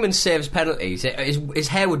when Seaman saves penalties, his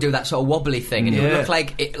hair would do that sort of wobbly thing, and it would look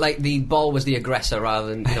like the ball was the aggressor rather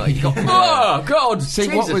than he got. Oh God! See,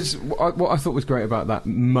 Jesus. what I thought was great about that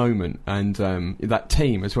moment and that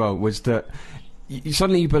team as well was that.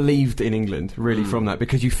 Suddenly you believed in England really from that,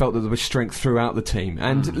 because you felt that there was strength throughout the team,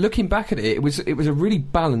 and looking back at it, it was a really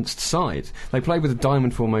balanced side. They played with a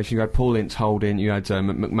diamond formation. You had Paul Ince holding, you had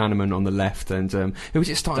McManaman on the left, and who was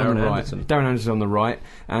it starting on the right? Darren Anderson on the right,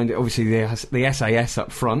 and obviously the SAS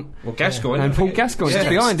up front. Well, Gascoigne and Paul Gascoigne just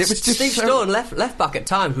behind. It was just Steve Stone left back at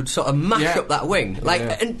times would sort of mash up that wing,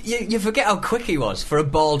 and you forget how quick he was for a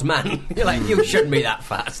bald man. You're like, you shouldn't be that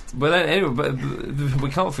fast. But then anyway, but we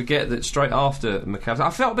can't forget that straight after McAllister, I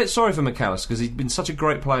felt a bit sorry for McAllister because he'd been such a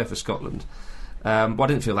great player for Scotland. Well, I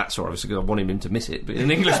didn't feel that sorry, obviously, because I wanted him to miss it, but an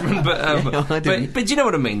Englishman. But do you know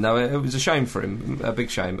what I mean? Though it was a shame for him, a big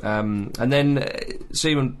shame. And then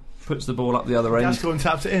Seaman puts the ball up the other end. Gascoigne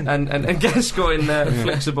taps it in, and Gascoigne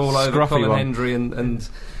flicks the ball over Colin Hendry and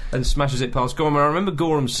smashes it past Gorham. I remember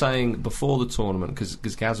Gorham saying before the tournament,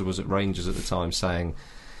 because Gazza was at Rangers at the time, saying,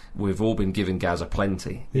 we've all been giving Gazza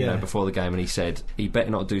plenty, you know, before the game, and he said he better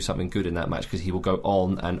not do something good in that match because he will go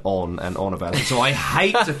on and on and on about it. So I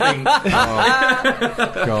hate to think,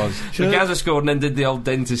 God, so Gazza scored and then did the old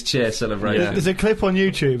dentist chair celebration. There's a clip on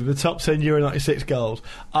YouTube of the top 10 Euro 96 goals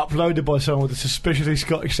uploaded by someone with a suspiciously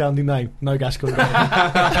Scottish sounding name. No Gascoigne.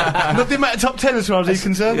 Not the amount of top 10 as far as he's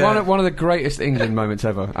concerned. One of the greatest England moments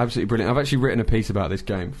ever. Absolutely brilliant. I've actually written a piece about this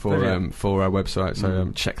game for our website,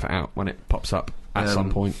 so check that out when it pops up. At some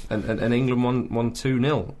point. And England won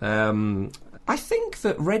 2-0. I think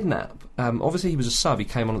that Redknapp, obviously he was a sub, he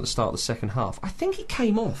came on at the start of the second half. I think he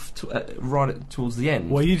came off towards the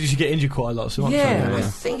end. Well, you used to get injured quite a lot. So I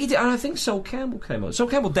think he did. And I think Sol Campbell came on. Sol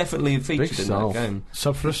Campbell definitely featured in that game.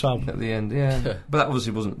 Sub for a sub. At the end, But that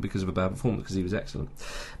obviously wasn't because of a bad performance, because he was excellent.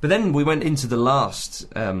 But then we went into the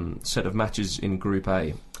last set of matches in Group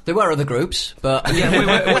A. There were other groups, but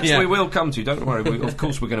we will come to. Don't worry. Of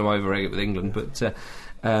course, we're going to overegg it with England, but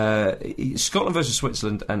Scotland versus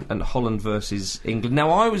Switzerland and Holland versus England. Now,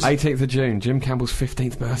 I was 18th of June, Jim Campbell's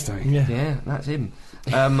 15th birthday. Yeah, that's him.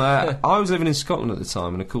 I was living in Scotland at the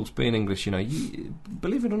time, and of course, being English, you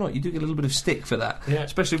believe it or not, you do get a little bit of stick for that,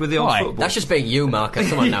 especially with the old football. That's just being you, Marcus.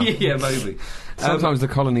 Come on now. Yeah, maybe. Sometimes the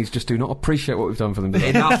colonies just do not appreciate what we've done for them.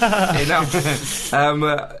 Enough.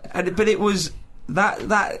 But it was.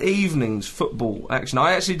 That evening's football action,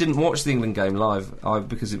 I actually didn't watch the England game live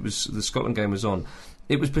because it was the Scotland game was on.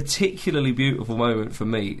 It was a particularly beautiful moment for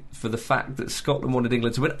me for the fact that Scotland wanted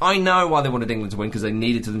England to win. I know why they wanted England to win, because they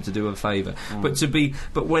needed them to do a favour.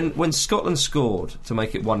 But when Scotland scored to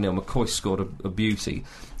make it 1-0, McCoy scored a beauty,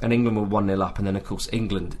 and England were 1-0 up, and then of course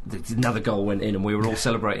England, another goal went in, and we were all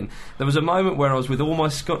celebrating. There was a moment where I was with all my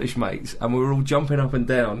Scottish mates, and we were all jumping up and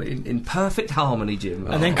down in perfect harmony, Jim.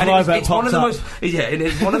 And then it's one of the most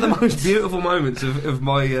it's one of the most beautiful moments of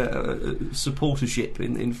my supportership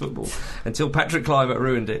in football, until Patrick Kluivert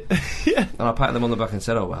ruined it. And I patted them on the back and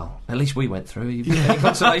said, "Oh well, at least we went through. Any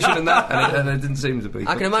consolation in that?" And it didn't seem to be.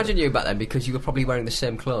 I can imagine you back then, because you were probably wearing the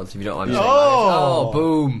same clothes, if you don't mind. Oh,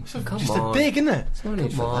 boom! Come on, a dig, isn't it?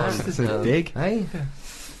 Come on. That's a dig. Hey?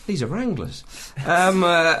 These are Wranglers. But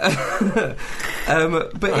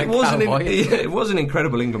it was an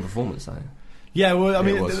incredible England performance, though. Yeah, well, I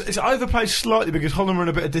mean, it's overplayed slightly because Holland were in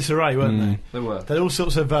a bit of disarray, weren't they? They were. They had all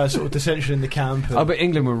sorts of sort of dissension in the camp. But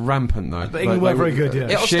England were rampant, though. But England were very good,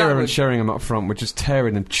 yeah. Shearer and Sheringham up front were just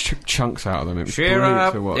tearing the chunks out of them. It was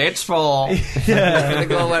brilliant to watch. It's fall.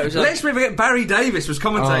 Let's not forget Barry Davis was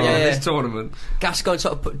commentating in this tournament. Gascoigne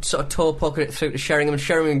sort of toe poking it through to Sheringham, and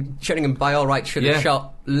Sheringham by all right should have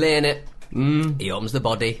shot, laying it. He opens the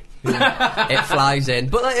body. It flies in,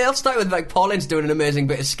 but it'll start with Paul Ince doing an amazing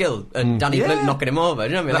bit of skill and Danny Blint knocking him over.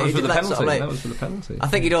 Do you know what I mean? That was for the penalty. I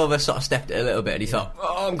think he'd over sort of stepped it a little bit, and he thought,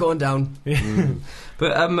 "Oh, I'm going down."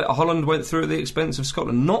 But Holland went through at the expense of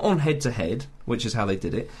Scotland, not on head-to-head, which is how they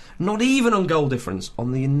did it, not even on goal difference,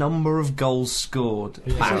 on the number of goals scored.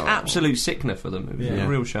 It was an absolute sickener for them. It was a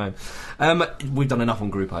real shame. We've done enough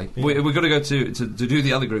on Group A. We've got to go to do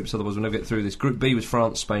the other groups, otherwise we'll never get through this. Group B was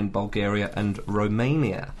France, Spain, Bulgaria and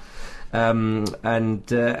Romania. And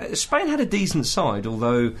Spain had a decent side,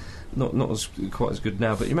 although not quite as good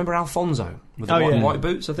now. But you remember Alfonso with the white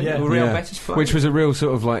boots? I think the Real Betis player, which was a real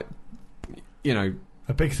sort of like, you know,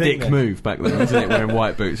 a big thing, dick move back then, wasn't it? Wearing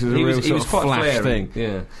white boots, it was a real sort of flash thing.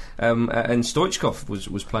 Yeah, and Stoichkov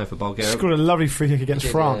was playing for Bulgaria. Scored a lovely free kick against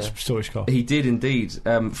France. Stoichkov. He did indeed.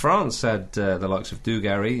 France had the likes of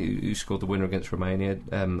Dugarry, who scored the winner against Romania.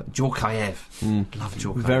 Djorkaeff, love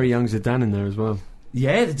Djorkaeff. Very young Zidane in there as well.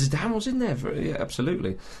 Yeah, Zidane was in there.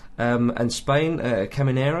 Absolutely. And Spain,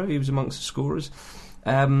 Caminero, he was amongst the scorers.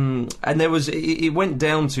 And there was, it went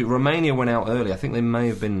down to, Romania went out early. I think they may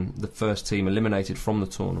have been the first team eliminated from the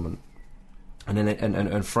tournament. And then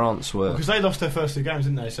and France were, because they lost their first 2 games,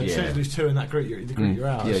 didn't they? So as soon as you lose 2 in that group, you're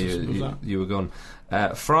out. Yeah, you were gone.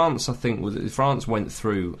 France, I think, France went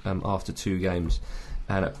through after 2 games,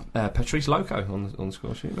 and Patrice Loco on the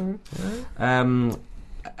score sheet.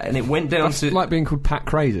 And it went down to like being called Pat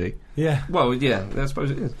Crazy. Yeah. Well, yeah, I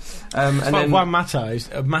suppose it is. And then Juan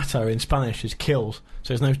Mato in Spanish is kills,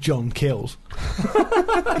 so his name's John Kills.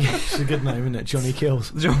 It's a good name, isn't it? Johnny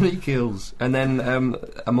Kills. Johnny Kills. And then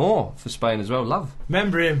Amor for Spain as well. Love.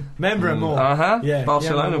 Remember him. Amor. Yeah.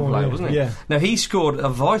 Barcelona player, wasn't he? Yeah. Now he scored a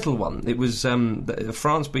vital one. It was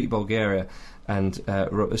France beat Bulgaria, and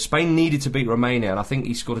Spain needed to beat Romania, and I think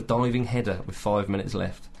he scored a diving header with 5 minutes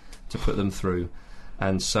left to put them through.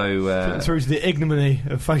 And so through to the ignominy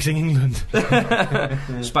of facing England.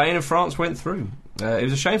 Spain and France went through. It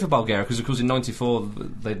was a shame for Bulgaria, because of course in '94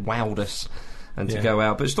 they'd wowed us and to go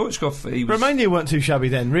out. But Stoichkov, he was, Romania weren't too shabby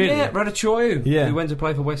then, really. Yeah, Radochoiu, who went to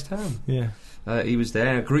play for West Ham. Yeah, he was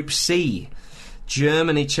there. Group C: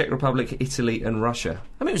 Germany, Czech Republic, Italy, and Russia.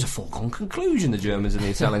 I mean, it was a foregone conclusion the Germans and the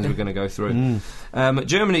Italians were going to go through.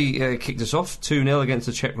 Germany kicked us off 2-0 against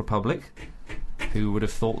the Czech Republic. Who would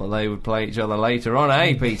have thought that they would play each other later on,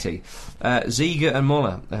 PT? Ziege and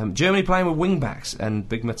Moller. Germany playing with wing-backs, and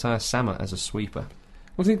Big Matthias Sammer as a sweeper.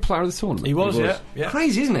 Wasn't he player of the tournament? He was. Yeah.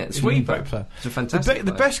 Crazy, isn't it? Sweeper. It's a fantastic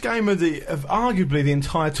the best game of arguably the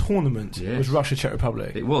entire tournament was Russia-Czech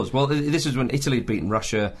Republic. It was. Well, this was when Italy had beaten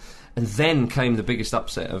Russia, and then came the biggest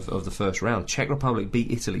upset of the first round. Czech Republic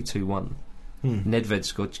beat Italy 2-1. Nedved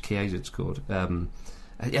scored, Chiesa scored. And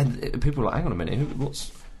people were like, hang on a minute,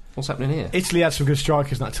 what's happening here? Italy had some good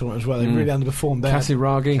strikers in that tournament as well. They really underperformed there.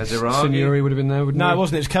 Casiraghi. Signori would have been there, wouldn't he? No, it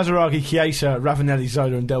wasn't. It was Casiraghi, Chiesa, Ravanelli,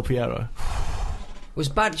 Zola and Del Piero. Was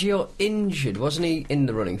Baggio injured? Wasn't he in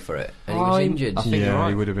the running for it? And he was injured. I think you're right.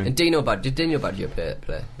 He would have been. And did Dino Baggio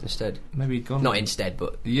play instead? Maybe he'd gone. Not instead,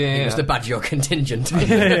 but it was the Baggio contingent.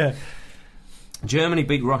 Germany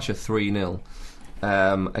beat Russia 3-0,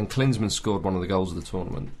 and Klinsmann scored one of the goals of the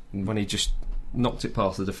tournament when he just knocked it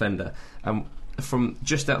past the defender. From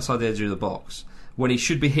just outside the edge of the box, when he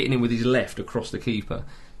should be hitting him with his left across the keeper,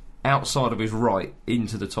 outside of his right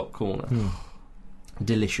into the top corner.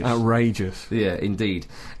 Delicious. Outrageous. Yeah, indeed.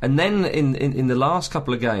 And then in the last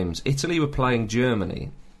couple of games, Italy were playing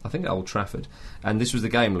Germany, I think at Old Trafford, and this was the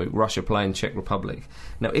game, Luke, Russia playing Czech Republic.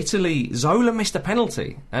 Now Italy, Zola missed a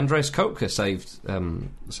penalty. Andreas Koepka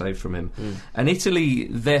saved from him. And Italy,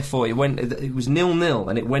 therefore, it was 0-0,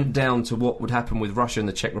 and it went down to what would happen with Russia and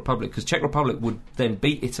the Czech Republic, because Czech Republic would then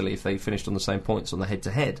beat Italy if they finished on the same points on the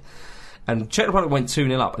head-to-head. And Czech Republic went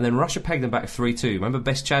 2-0 up, and then Russia pegged them back 3-2. Remember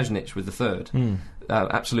Bestchaznic with the third?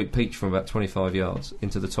 Absolute peach from about 25 yards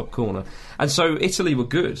into the top corner. And so Italy were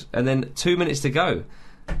good, and then 2 minutes to go,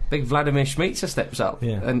 big Vladimir Šmica steps up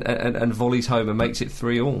and volleys home and makes it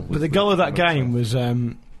 3-3. But the goal of that game was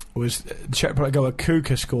the Czech Republic goal.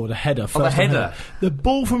 Kuka scored a header. The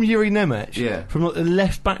ball from Yuri Nemec from the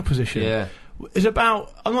left back position is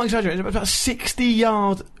about, I'm not exaggerating, it's about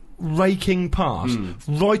 60-yard raking pass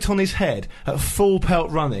right on his head at full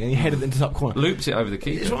pelt running, and he headed it into the top corner. Loops it over the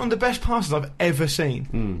keeper. It's one of the best passes I've ever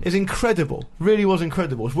seen. It's incredible. Really was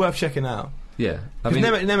incredible. It's worth checking out. Yeah, because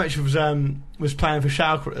Nemec was playing for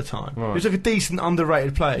Schalke at the time. Right. He was like a decent,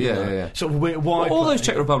 underrated player. Sort of wide. All those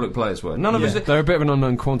Czech Republic players were. None of us. They're a bit of an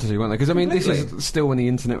unknown quantity, weren't they? Because I mean, this is still when the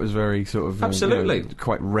internet was very sort of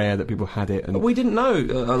quite rare that people had it. And we didn't know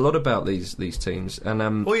a lot about these teams.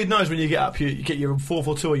 And all you'd know is when you get up, you get your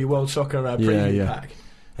 442 or your World Soccer preview pack,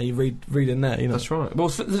 and you read in there. You know, that's right. Well,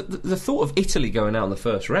 the thought of Italy going out in the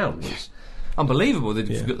first round was unbelievable.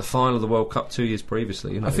 They'd got the final of the World Cup 2 years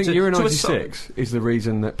previously. I think Euro 96 is the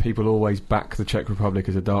reason that people always back the Czech Republic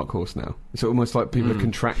as a dark horse now. It's almost like people are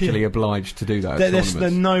contractually obliged to do that.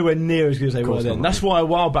 They're nowhere near as good as they were then. That's why a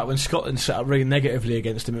while back when Scotland set up really negatively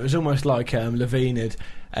against them, it was almost like Levine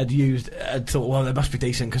had thought, well, they must be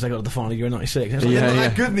decent because they got to the final Euro '96. It's like, they're not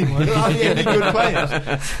that good anymore. They're hardly any good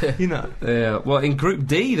players, you know. Yeah. Well, in Group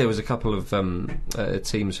D, there was a couple of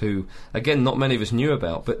teams who, again, not many of us knew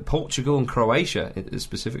about, but Portugal and Croatia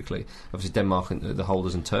specifically. Obviously, Denmark and the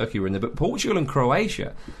holders and Turkey were in there, but Portugal and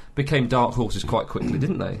Croatia became dark horses quite quickly,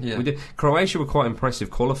 didn't they? Yeah. Croatia were quite impressive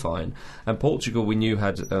qualifying, and Portugal we knew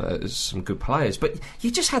had some good players, but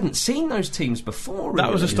you just hadn't seen those teams before. Really.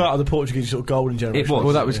 That was the start of the Portuguese sort of golden generation. It was.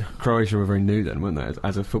 Well, that was Croatia were very new then, weren't they,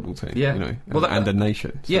 as a football team? Yeah. You know, well, and a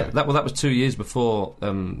nation. So. Yeah, that was 2 years before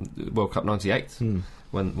World Cup '98.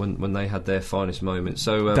 When they had their finest moment.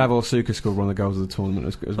 So Davor Suker scored one of the goals of the tournament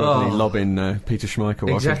as well, lobbing Peter Schmeichel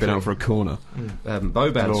whilst he'd been out for a corner.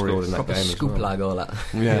 Boban scored in that game as well. Like all that.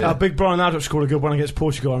 Yeah. Big Brian Laudrup scored a good one against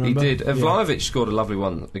Portugal, I remember. He did. Vlahovic scored a lovely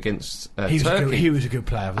one against Turkey. He was a good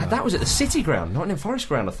player. That was at the City Ground, Nottingham Forest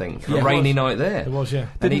Ground, I think. Yeah, a rainy night there. It was, yeah.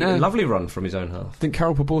 And a lovely run from his own half. Didn't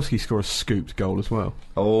Karol Poborski score a scooped goal as well?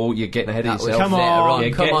 Oh, you're getting ahead of yourself. Come on, you're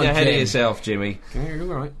getting ahead of yourself, Jimmy. Yeah, all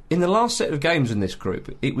right. In the last set of games in this group,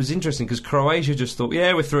 it was interesting because Croatia just thought,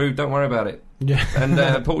 yeah, we're through, don't worry about it. Yeah.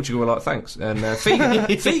 And Portugal were like, thanks. And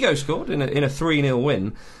Figo scored in a 3-0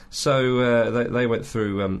 win, so they went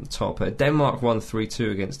through top. Denmark won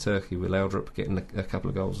 3-2 against Turkey with Laudrup getting a couple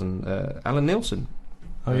of goals, and Alan Nielsen,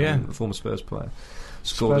 a former Spurs player,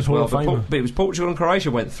 scored Spurs as well. But it was Portugal and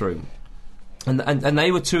Croatia went through. And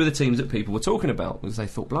they were two of the teams that people were talking about because they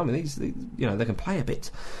thought, blimey, these they can play a bit.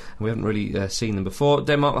 And we haven't really seen them before.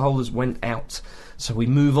 Denmark holders went out, so we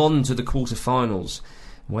move on to the quarter-finals,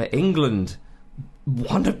 where England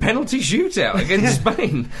won a penalty shootout against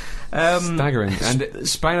Spain. Staggering. And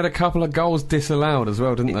Spain had a couple of goals disallowed as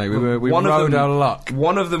well, didn't they? We rode our luck.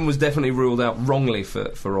 One of them was definitely ruled out wrongly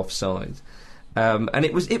for offside. And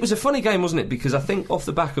it was a funny game, wasn't it? Because I think off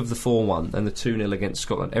the back of the 4-1 and the 2-0 against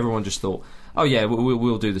Scotland, everyone just thought, oh yeah,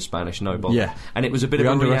 we'll do the Spanish, no bother. Yeah. And it was a bit of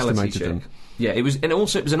a reality check. Them. Yeah, it was, and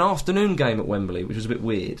also it was an afternoon game at Wembley, which was a bit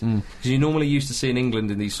weird because you're normally used to seeing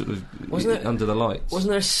England in these sort of under the lights. Wasn't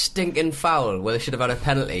there a stinking foul where they should have had a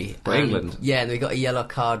penalty? For England? Yeah, and they got a yellow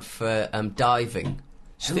card for diving.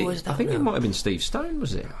 Who was that? I think it might have been Steve Stone,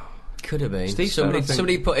 was it? Could have been. Steve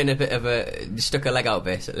Somebody put in a bit of stuck a leg out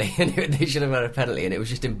basically, and they should have had a penalty, and it was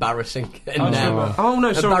just embarrassing. And,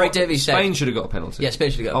 sorry. Barry Davies said Spain should have got a penalty. Yeah, Spain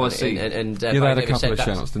should have got a penalty. I see. And they had a couple of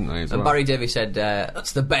shouts, didn't they? And Barry Davies said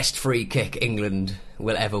that's the best free kick England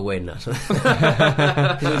will ever win. It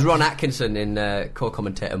was Ron Atkinson in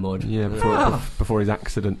co-commentator mode. Yeah, before his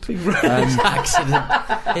accident. His accident.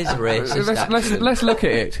 His racist let's look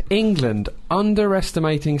at it. England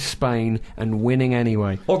underestimating Spain and winning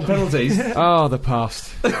anyway. On penalties. Oh, the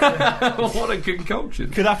past. What a concoction.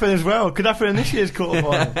 Could happen as well. Could happen in this year's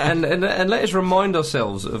quarter-final. and let us remind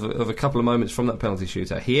ourselves of a couple of moments from that penalty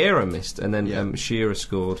shootout. Hiera missed, and then Shearer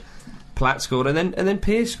scored. Platt scored, and then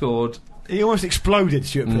Pearce scored. He almost exploded,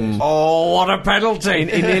 Stuart Pearce. Oh, what a penalty!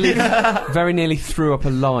 He very nearly threw up a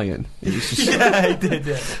lion. He did,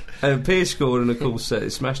 yeah. And Pearce scored, and of course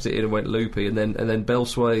smashed it in and went loopy, and then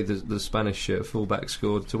Belsway, the Spanish fullback,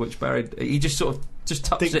 scored. To which Barry, he just sort of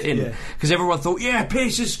touched it in because everyone thought, yeah,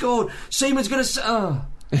 Pearce has scored. Seaman's going to.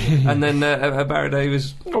 And then Barry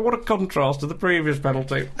Davies, what a contrast to the previous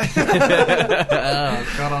penalty. Oh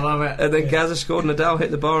God, I love it. And then Gaza scored, Nadal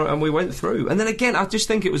hit the bar, and we went through. And then again, I just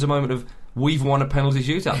think it was a moment of, we've won a penalty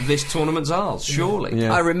shootout. This tournament's ours, surely.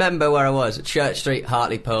 Yeah. I remember where I was at Church Street,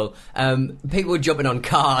 Hartlepool. People were jumping on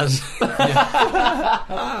cars,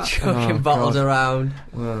 chucking bottles around.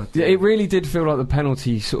 Oh, yeah, it really did feel like the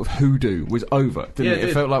penalty sort of hoodoo was over, didn't it?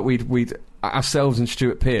 It felt like we'd ourselves and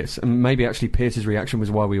Stuart Pearce, and maybe actually Pearce's reaction was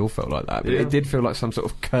why we all felt like that. But it did feel like some sort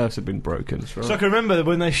of curse had been broken. Right. So I can remember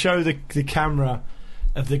when they show the camera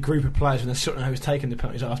of the group of players when they're sitting who's taking the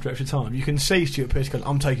penalties after extra time, you can see Stuart Pearce going,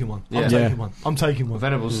 I'm taking one. I'm taking one.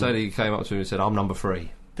 Venables said he came up to him and said, I'm number 3.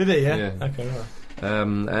 Did he, yeah? Okay, right.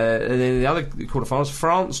 And then the other quarterfinals,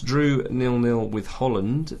 France drew 0-0 with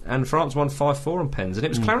Holland, and France won 5-4 on pens, and it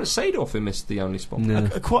was Clarence Seedorf who missed the only spot. Yeah.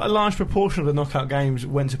 Quite a large proportion of the knockout games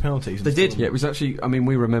went to penalties. They did. Yeah, it was actually, I mean,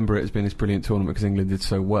 we remember it as being this brilliant tournament because England did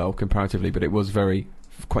so well comparatively, but it was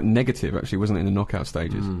quite negative actually, wasn't it, in the knockout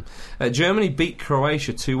stages. Germany beat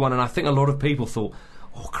Croatia 2-1, and I think a lot of people thought,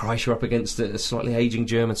 Croatia up against a slightly ageing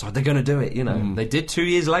German side, they're going to do it, They did 2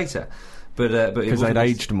 years later. but because they'd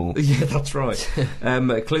aged more. Yeah, that's right.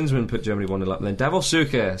 Klinsmann put Germany 1-0 up. Then Davor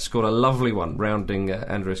Suker scored a lovely one, rounding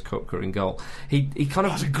Andreas Kopka in goal. He kind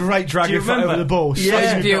of was a great dragging foot over the ball. Yeah,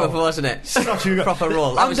 it was beautiful, wasn't it? Such a proper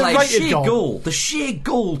roll. That was like the sheer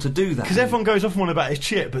gall to do that. Because everyone goes off on about his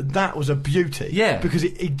chip, but that was a beauty. Yeah, because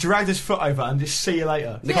he dragged his foot over and just see you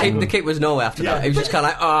later. The kick was nowhere after that. He was just kind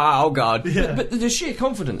of like, oh god. Yeah. But the sheer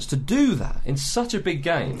confidence to do that in such a big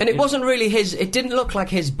game, and it wasn't really his. It didn't look like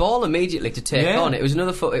his ball immediately to take on. It was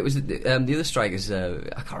another foot. It was the other strikers. I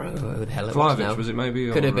can't remember who the hell it was now. Was it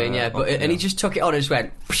maybe? Could have been, yeah. But and he just took it on and just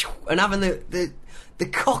went, and having the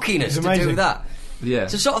cockiness to do that. Yeah.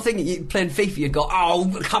 It's the sort of thing that you playing FIFA, you'd go, oh,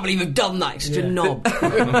 I can't believe you've done that. It's such a knob.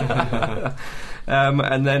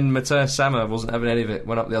 And then Matthias Sammer wasn't having any of it.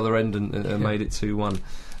 Went up the other end and made it 2-1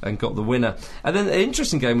 and got the winner. And then the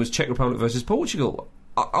interesting game was Czech Republic versus Portugal.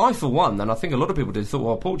 I for one, and I think a lot of people did, thought,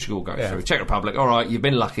 well, Portugal go through. Czech Republic, all right, you've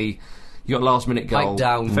been lucky. You got a last-minute goal.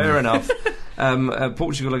 Down. Fair enough.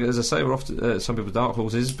 Portugal, as I say, were off to some people's dark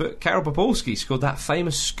horses, but Karol Popolski scored that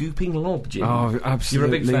famous scooping lob, Jim. Oh,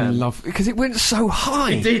 absolutely. You're a big fan. Love because it went so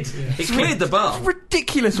high. It did. Yeah. It cleared the bar. It's a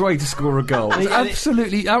ridiculous way to score a goal. It's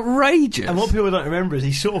absolutely outrageous. And what people don't remember is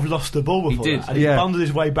he sort of lost the ball before that, and he bundled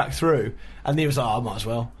his way back through, and he was like, I might as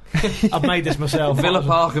well. I've made this myself. Villa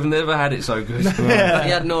Park have never had it so good. He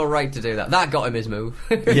had no right to do that. That got him his move.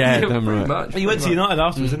 Damn right. Much. He went to United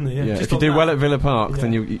afterwards, didn't he? Yeah. If you do well at Villa Park,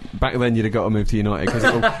 then back then you'd have got to move to United because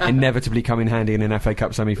it will inevitably come in handy in an FA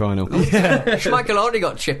Cup semi-final. Schmeichel already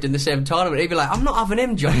got chipped in the same tournament. He'd be like, I'm not having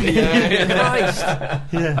him, John. Christ.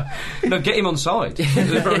 No, get him on side.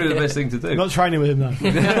 It's probably the best thing to do. I'm not training with him though.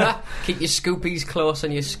 Keep your scoopies close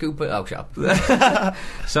and your scooper. Oh, shut up.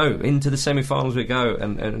 So into the semi-finals we go,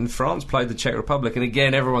 and France played the Czech Republic, and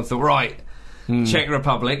again everyone thought, right, Czech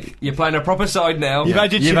Republic, you're playing a proper side now. You've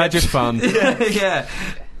had your fun. Yeah.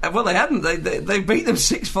 Well, they hadn't. They beat them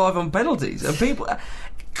 6-5 on penalties, and people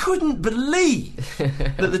couldn't believe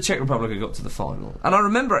that the Czech Republic had got to the final. And I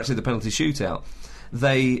remember actually the penalty shootout.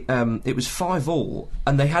 It was 5-5,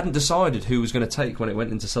 and they hadn't decided who was going to take when it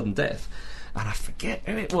went into sudden death. And I forget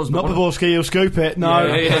who it was. Not Popolski, he'll scoop it.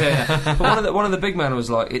 No. Yeah. But one of the big men was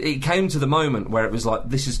like, it came to the moment where it was like,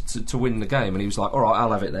 this is to win the game, and he was like, all right,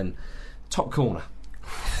 I'll have it then. Top corner.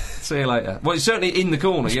 See you later. Well, it's certainly in the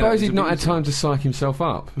corner. I suppose he'd not had time to psych himself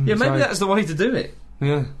up. Yeah, maybe that's the way to do it.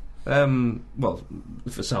 Yeah. Well,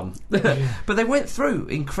 for some. But they went through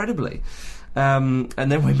incredibly. And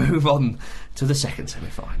then we move on to the second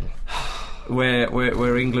semi-final.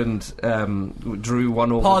 Where England drew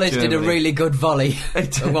 1-1. Paulus did a really good volley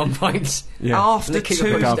at one point. Yeah. After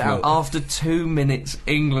 2 minutes,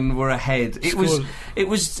 England were ahead. It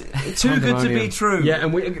was too good to be true. Yeah,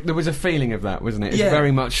 and there was a feeling of that, wasn't it? It's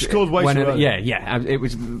very much scored way too early. Yeah. It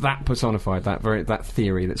was that personified that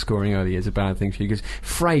theory that scoring early is a bad thing for you because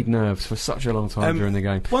frayed nerves for such a long time during the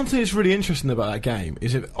game. One thing that's really interesting about that game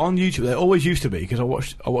is that on YouTube, there always used to be, because I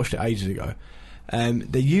watched it ages ago.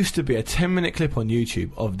 There used to be a 10-minute clip on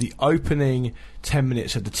YouTube of the opening 10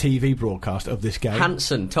 minutes of the TV broadcast of this game.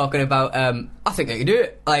 Hansen talking about, I think they can do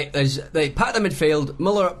it. Like, they pack the midfield,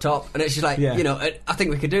 Muller up top, and it's just like, I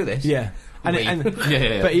think we could do this. Yeah.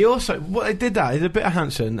 But he also, what they did that is a bit of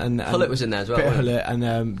Hansen and Hullett was in there as well. Bit of Hullett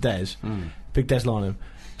and Des, big Des Lynam,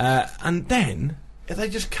 and then they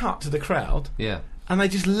just cut to the crowd. Yeah. And they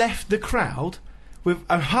just left the crowd. With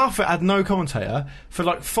half it had no commentator for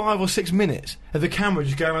like 5 or 6 minutes, and the camera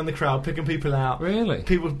just go around the crowd picking people out. Really?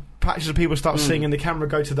 Patches of people start singing, the camera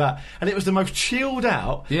go to that, and it was the most chilled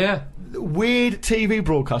out, weird TV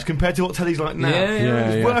broadcast compared to what telly's like now.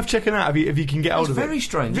 It's worth checking out if you can get hold of it. Very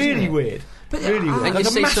strange. Really weird. But really weird. Like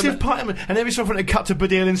a massive part, and every so often they cut to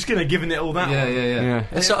Baddiel and Skinner giving it all that. Yeah.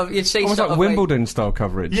 And sort of, you'd see almost like Wimbledon style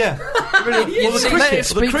coverage. Yeah. Really, let it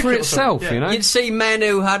speak for itself, you know. You'd see men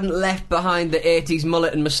who hadn't left behind the 80s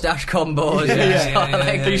mullet and moustache combos.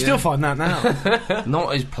 But you still find that now.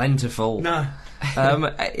 Not as plentiful. No.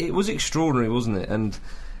 It was extraordinary, wasn't it? And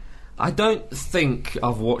I don't think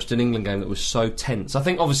I've watched an England game that was so tense. I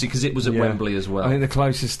think obviously because it was at Wembley as well. I think the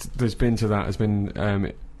closest there's been to that has been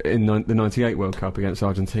in the '98 World Cup against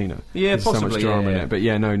Argentina. Yeah, There's possibly. So much drama in it, but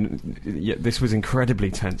this was incredibly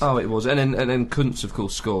tense. Oh, it was, and then Kuntz of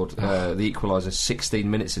course scored the equaliser 16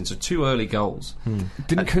 minutes in, so 2 early goals.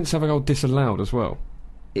 Didn't Kuntz have a goal disallowed as well?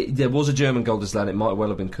 There was a German goal disallowed. It might well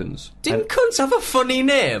have been Kuntz. Didn't Kuntz have a funny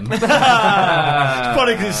name? It's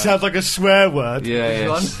funny because it sounds like a swear word.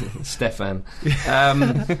 Yeah. Stefan.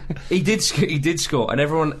 He did score, and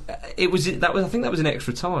everyone. I think that was in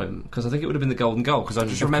extra time because I think it would have been the golden goal because I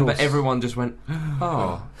just remember everyone just went,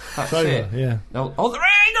 "Oh, that's it." Yeah. Oh, the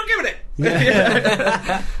rain! Don't give it.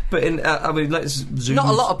 But let's zoom. Not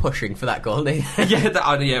a lot of pushing for that goal, it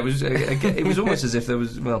was almost as if there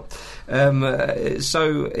was.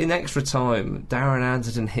 So in extra time, Darren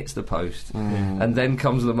Anderton hits the post, and then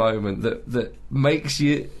comes the moment that makes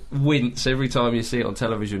you wince every time you see it on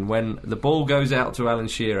television, when the ball goes out to Alan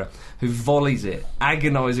Shearer, who volleys it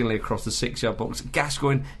agonisingly across the 6-yard box.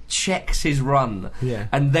 Gascoigne checks his run,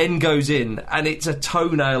 and then goes in, and it's a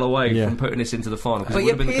toenail away from putting us into the final. But he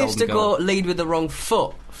appears to lead with the wrong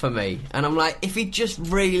foot for me, and I'm like, if he just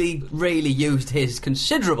really, really used his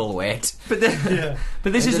considerable weight. But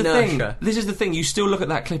this is the thing. This is the thing. You still look at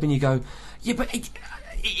that clip and you go, yeah, but.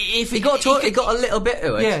 If he got a little bit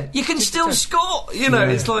to it. Yeah, you can still score. You know,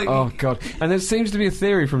 it's like, oh god. And there seems to be a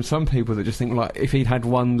theory from some people that just think, like, if he'd had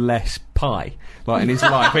one less pie, like, in his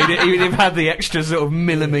life, he'd have had the extra sort of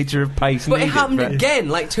millimetre of pace. But it happened again,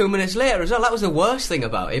 like 2 minutes later as well. That was the worst thing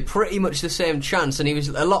about it. Pretty much the same chance, and he was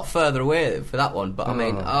a lot further away for that one. But I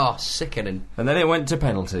mean, sickening. And then it went to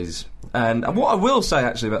penalties. And what I will say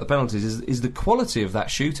actually about the penalties is the quality of that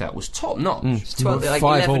shootout was top notch.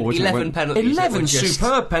 11 penalties. 11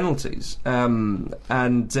 superb penalties. And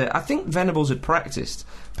I think Venables had practiced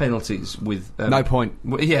penalties with no point.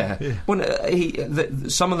 When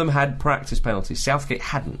some of them had practice penalties. Southgate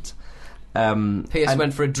hadn't. Pearce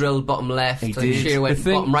went for a drilled bottom left. And Shearer went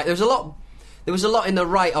bottom right. There was a lot in the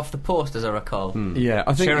right off the post, as I recall. Yeah,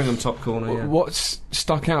 I think Sheringham top corner. Yeah. What's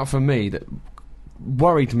stuck out for me that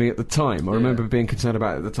worried me at the time, I remember being concerned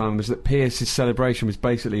about it at the time, was that Pearce's celebration was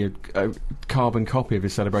basically a carbon copy of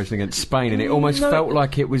his celebration against Spain, and it almost felt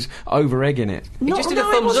like it was over-egging it. He just did a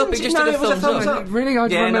thumbs up. He just did a thumbs up. Really, I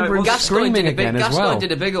remember him screaming again as well. Gascoigne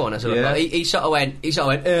did a bigger one as well. Yeah. He sort of went, did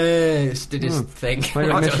his thing.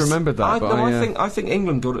 Maybe I misremembered that. I think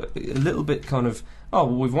England got a little bit kind of,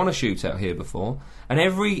 we've won a shootout here before. And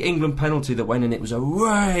every England penalty that went in, it was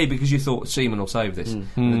hooray, because you thought Seaman will save this.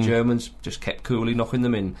 And the Germans just kept coolly knocking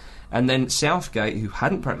them in. And then Southgate, who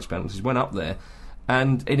hadn't practiced penalties, went up there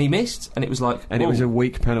and he missed, and it was like... And it was a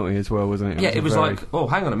weak penalty as well, wasn't it? It was like,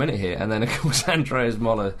 hang on a minute here. And then, of course, Andreas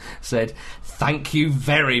Moller said, thank you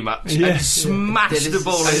very much, and smashed the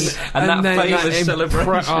ball in, and that famous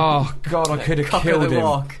celebration. Oh, God, I could have killed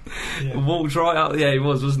him. Walked right out, he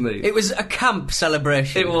was, wasn't he? It was a camp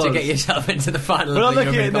celebration to get yourself into the final. But I'm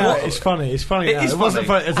looking at it now, it's funny. It wasn't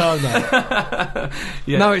funny at the time,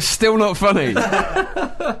 though. No, it's still not funny.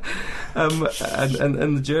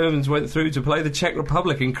 And the Germans went through to play the Czech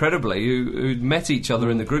Republic, incredibly, who'd met each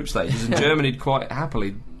other in the group stages, and Germany had quite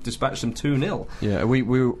happily dispatched them 2-0. Yeah, we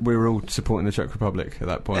were all supporting the Czech Republic at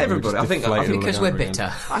that point. Everybody, I think because we're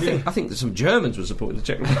bitter. I think that some Germans were supporting the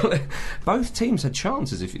Czech Republic. Both teams had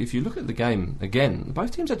chances. If you look at the game again,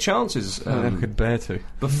 both teams had chances. They could bear to.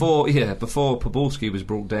 Before Poborski was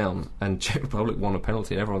brought down and Czech Republic won a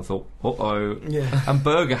penalty, everyone thought, and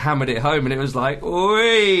Berger hammered it home, and it was like,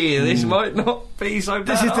 oi, this might not be so bad.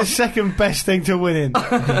 This is the second best thing to win in.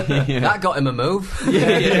 That got him a move.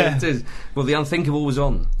 Yeah, it is. Well, the unthinkable was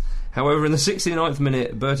on. However, in the 69th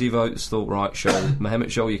minute, Bertie Vogts thought, right, Mehmet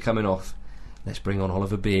Scholl, you're coming off. Let's bring on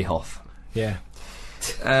Oliver Bierhoff. Yeah.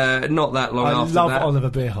 Not that long after that. I love Oliver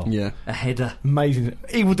Bierhoff. Yeah. A header. Amazing.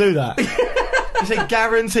 He will do that. It's a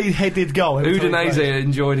guaranteed headed goal. Udinese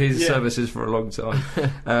enjoyed his services for a long time.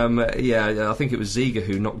 I think it was Ziege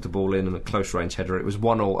who knocked the ball in a close range header. It was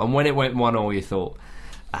 1-1. And when it went 1-1, you thought,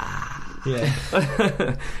 yeah.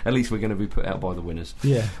 At least we're going to be put out by the winners.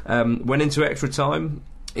 Yeah. Went into extra time.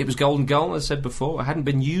 It was golden goal, as I said before. It hadn't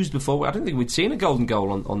been used before. I don't think we'd seen a golden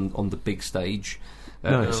goal on the big stage.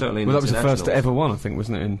 No, certainly. Well, that was the first ever one, I think,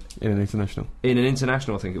 wasn't it? In an international. In an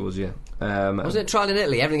international, I think it was. Yeah. Wasn't it trialled in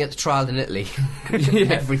Italy? Everything gets trialled in Italy.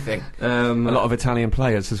 Everything. A lot of Italian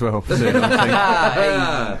players as well.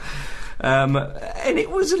 And it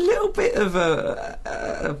was a little bit of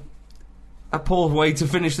a poor way to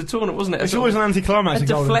finish the tournament, wasn't it? It's always an anticlimax. A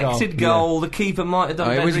deflected goal. The keeper might have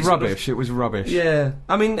done. It was rubbish. It was rubbish. Yeah,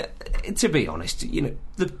 I mean, to be honest,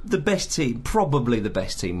 the best team, probably the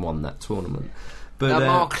best team, won that tournament. But, a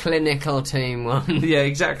more clinical team won. Yeah,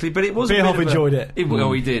 exactly. But it was. Bierhoff enjoyed it. He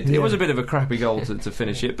did. Yeah. It was a bit of a crappy goal to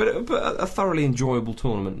finish it, but a thoroughly enjoyable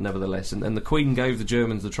tournament nevertheless. And the Queen gave the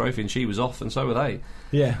Germans the trophy, and she was off, and so were they.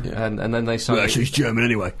 Yeah. And then they sung. Well, she's German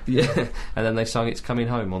anyway. Yeah. And then they sung "It's Coming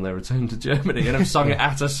Home" on their return to Germany, and have sung it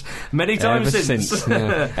at us many times since.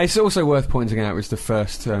 Yeah. It's also worth pointing out it was the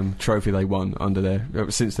first trophy they won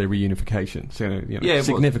since their reunification. So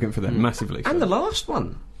significant for them, massively. And the last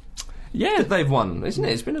one. Yeah, that they've won, isn't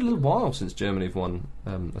it? It's been a little while since Germany have won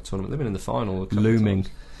a tournament. They've been in the final.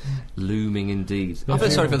 Looming indeed. I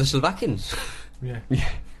feel sorry for the Slovakians. Yeah.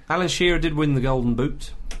 Alan Shearer did win the Golden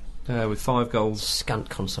Boot with 5 goals. Scant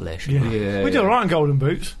consolation. Yeah. We did all right in Golden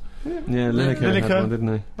Boots. Yeah, Lineker had one,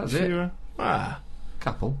 didn't he? That's it.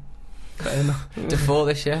 Couple. Defoe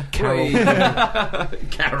this year. Carol.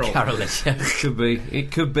 Carol this year.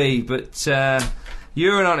 It could be, but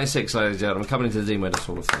Euro 96, ladies and gentlemen, coming into the Dean Wenders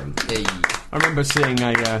Hall of Fame. Hey. I remember seeing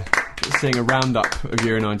a roundup of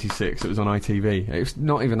Euro 96. It was on ITV. It was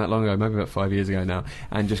not even that long ago, maybe about 5 years ago now,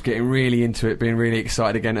 and just getting really into it, being really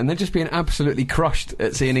excited again, and then just being absolutely crushed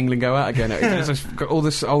at seeing England go out again. It was just, all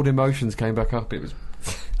this old emotions came back up. It was.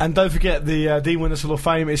 And don't forget, the Dean Wenders Hall of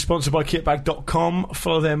Fame is sponsored by kitbag.com.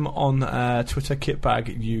 Follow them on Twitter,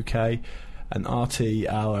 kitbaguk, and RT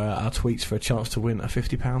our tweets for a chance to win a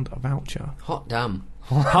 £50 voucher. Hot damn.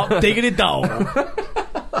 Hot diggity dog.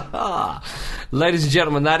 Ladies and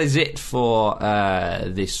gentlemen, that is it for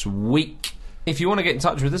this week. If you want to get in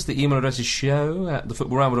touch with us, the email address is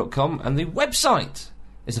show@thefootballramble.com, and the website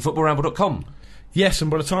is thefootballramble.com. Yes,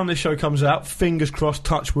 and by the time this show comes out, fingers crossed,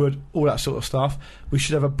 touch wood, all that sort of stuff, we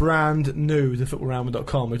should have a brand new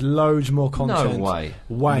thefootballramble.com with loads more content. No way.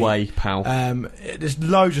 Way, pal. There's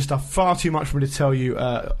loads of stuff, far too much for me to tell you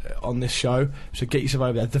on this show, so get yourself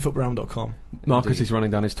over there, thefootballramble.com. Marcus is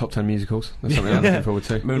running down his top 10 musicals. That's something I'm looking forward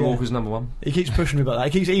to. Moonwalker's number one. He keeps pushing me about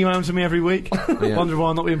that. He keeps emailing to me every week, wondering why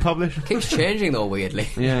I'm not being published. Keeps changing though, weirdly.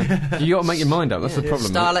 Yeah. You got to make your mind up, that's the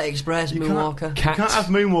problem. Starlight Express, Moonwalker. You can't have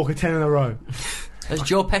Moonwalker 10 in a row. As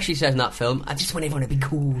Joe Pesci says in that film, I just want everyone to be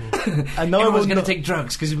cool. And no Everyone's going to take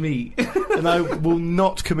drugs because of me. And I will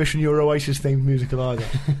not commission your Oasis themed musical either.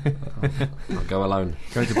 I'll go alone.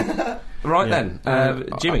 Then,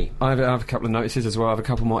 Jimmy. I have a couple of notices as well. I have a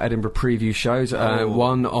couple more Edinburgh preview shows.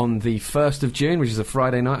 One on the 1st of June, which is a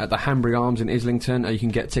Friday night at the Hanbury Arms in Islington. You can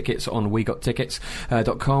get tickets on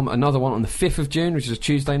wegottickets.com. Another one on the 5th of June, which is a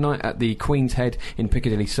Tuesday night at the Queen's Head in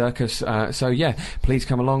Piccadilly Circus. Please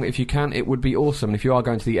come along if you can. It would be awesome. And if you are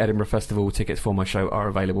going to the Edinburgh Festival, tickets for my show are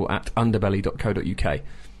available at underbelly.co.uk.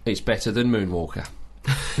 It's better than Moonwalker.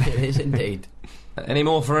 It is indeed. Any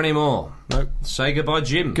more for any more? Nope. Say goodbye,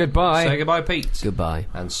 Jim. Goodbye. Say goodbye, Pete. Goodbye.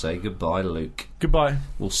 And say goodbye, Luke. Goodbye.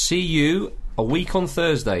 We'll see you a week on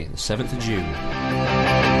Thursday, the 7th of June.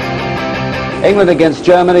 England against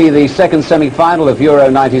Germany, the second semi-final of Euro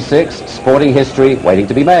 96. Sporting history waiting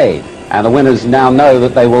to be made. And the winners now know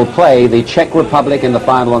that they will play the Czech Republic in the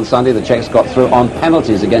final on Sunday. The Czechs got through on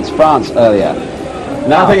penalties against France earlier.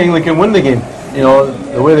 Now I think England can win the game. You know,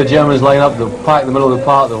 the way the Germans line up, they're packed in the middle of the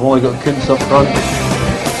park, they've only got Kuntz up front.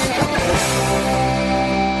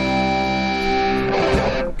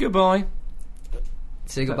 Goodbye.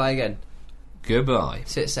 Say goodbye again. Goodbye.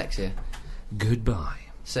 Say it sexier. Goodbye.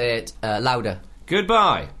 Say it louder.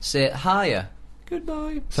 Goodbye. Say it higher.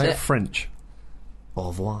 Goodbye. Say it French. Au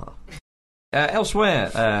revoir. Elsewhere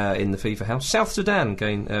in the FIFA house, South Sudan,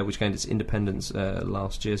 which gained its independence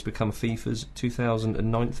last year, has become FIFA's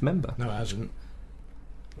 2009th member. No, it hasn't.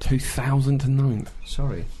 2009th.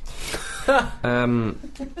 Sorry. I'm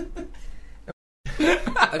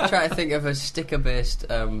trying to think of a sticker-based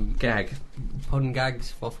gag. Pun gags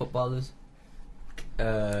for footballers.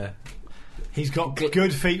 He's got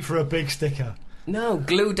good feet for a big sticker. No,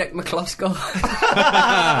 Glue Deck McCloskey.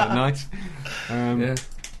 Nice. Yeah.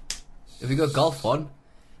 Have you got golf one?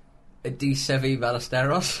 Di Sevi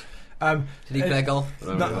Ballesteros. Did he play golf?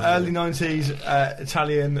 Early 90s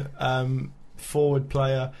Italian forward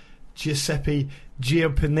player Giuseppe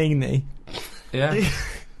Giapanini. Yeah.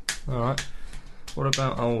 Alright. What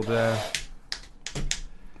about old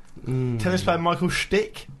tennis player Michael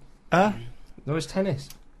Stick? No, it's tennis.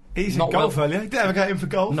 He's Not in golf earlier. Didn't ever get him for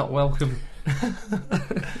golf. Not welcome.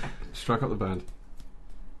 Strike up the band.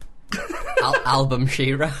 Album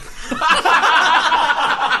Shearer.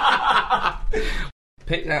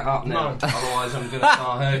 Pick that up now, otherwise I'm going to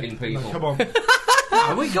start hurting people. Come on.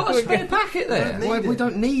 Have we got a spare packet there? We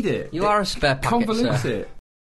don't need it. You are a spare packet, Convolute sir. it.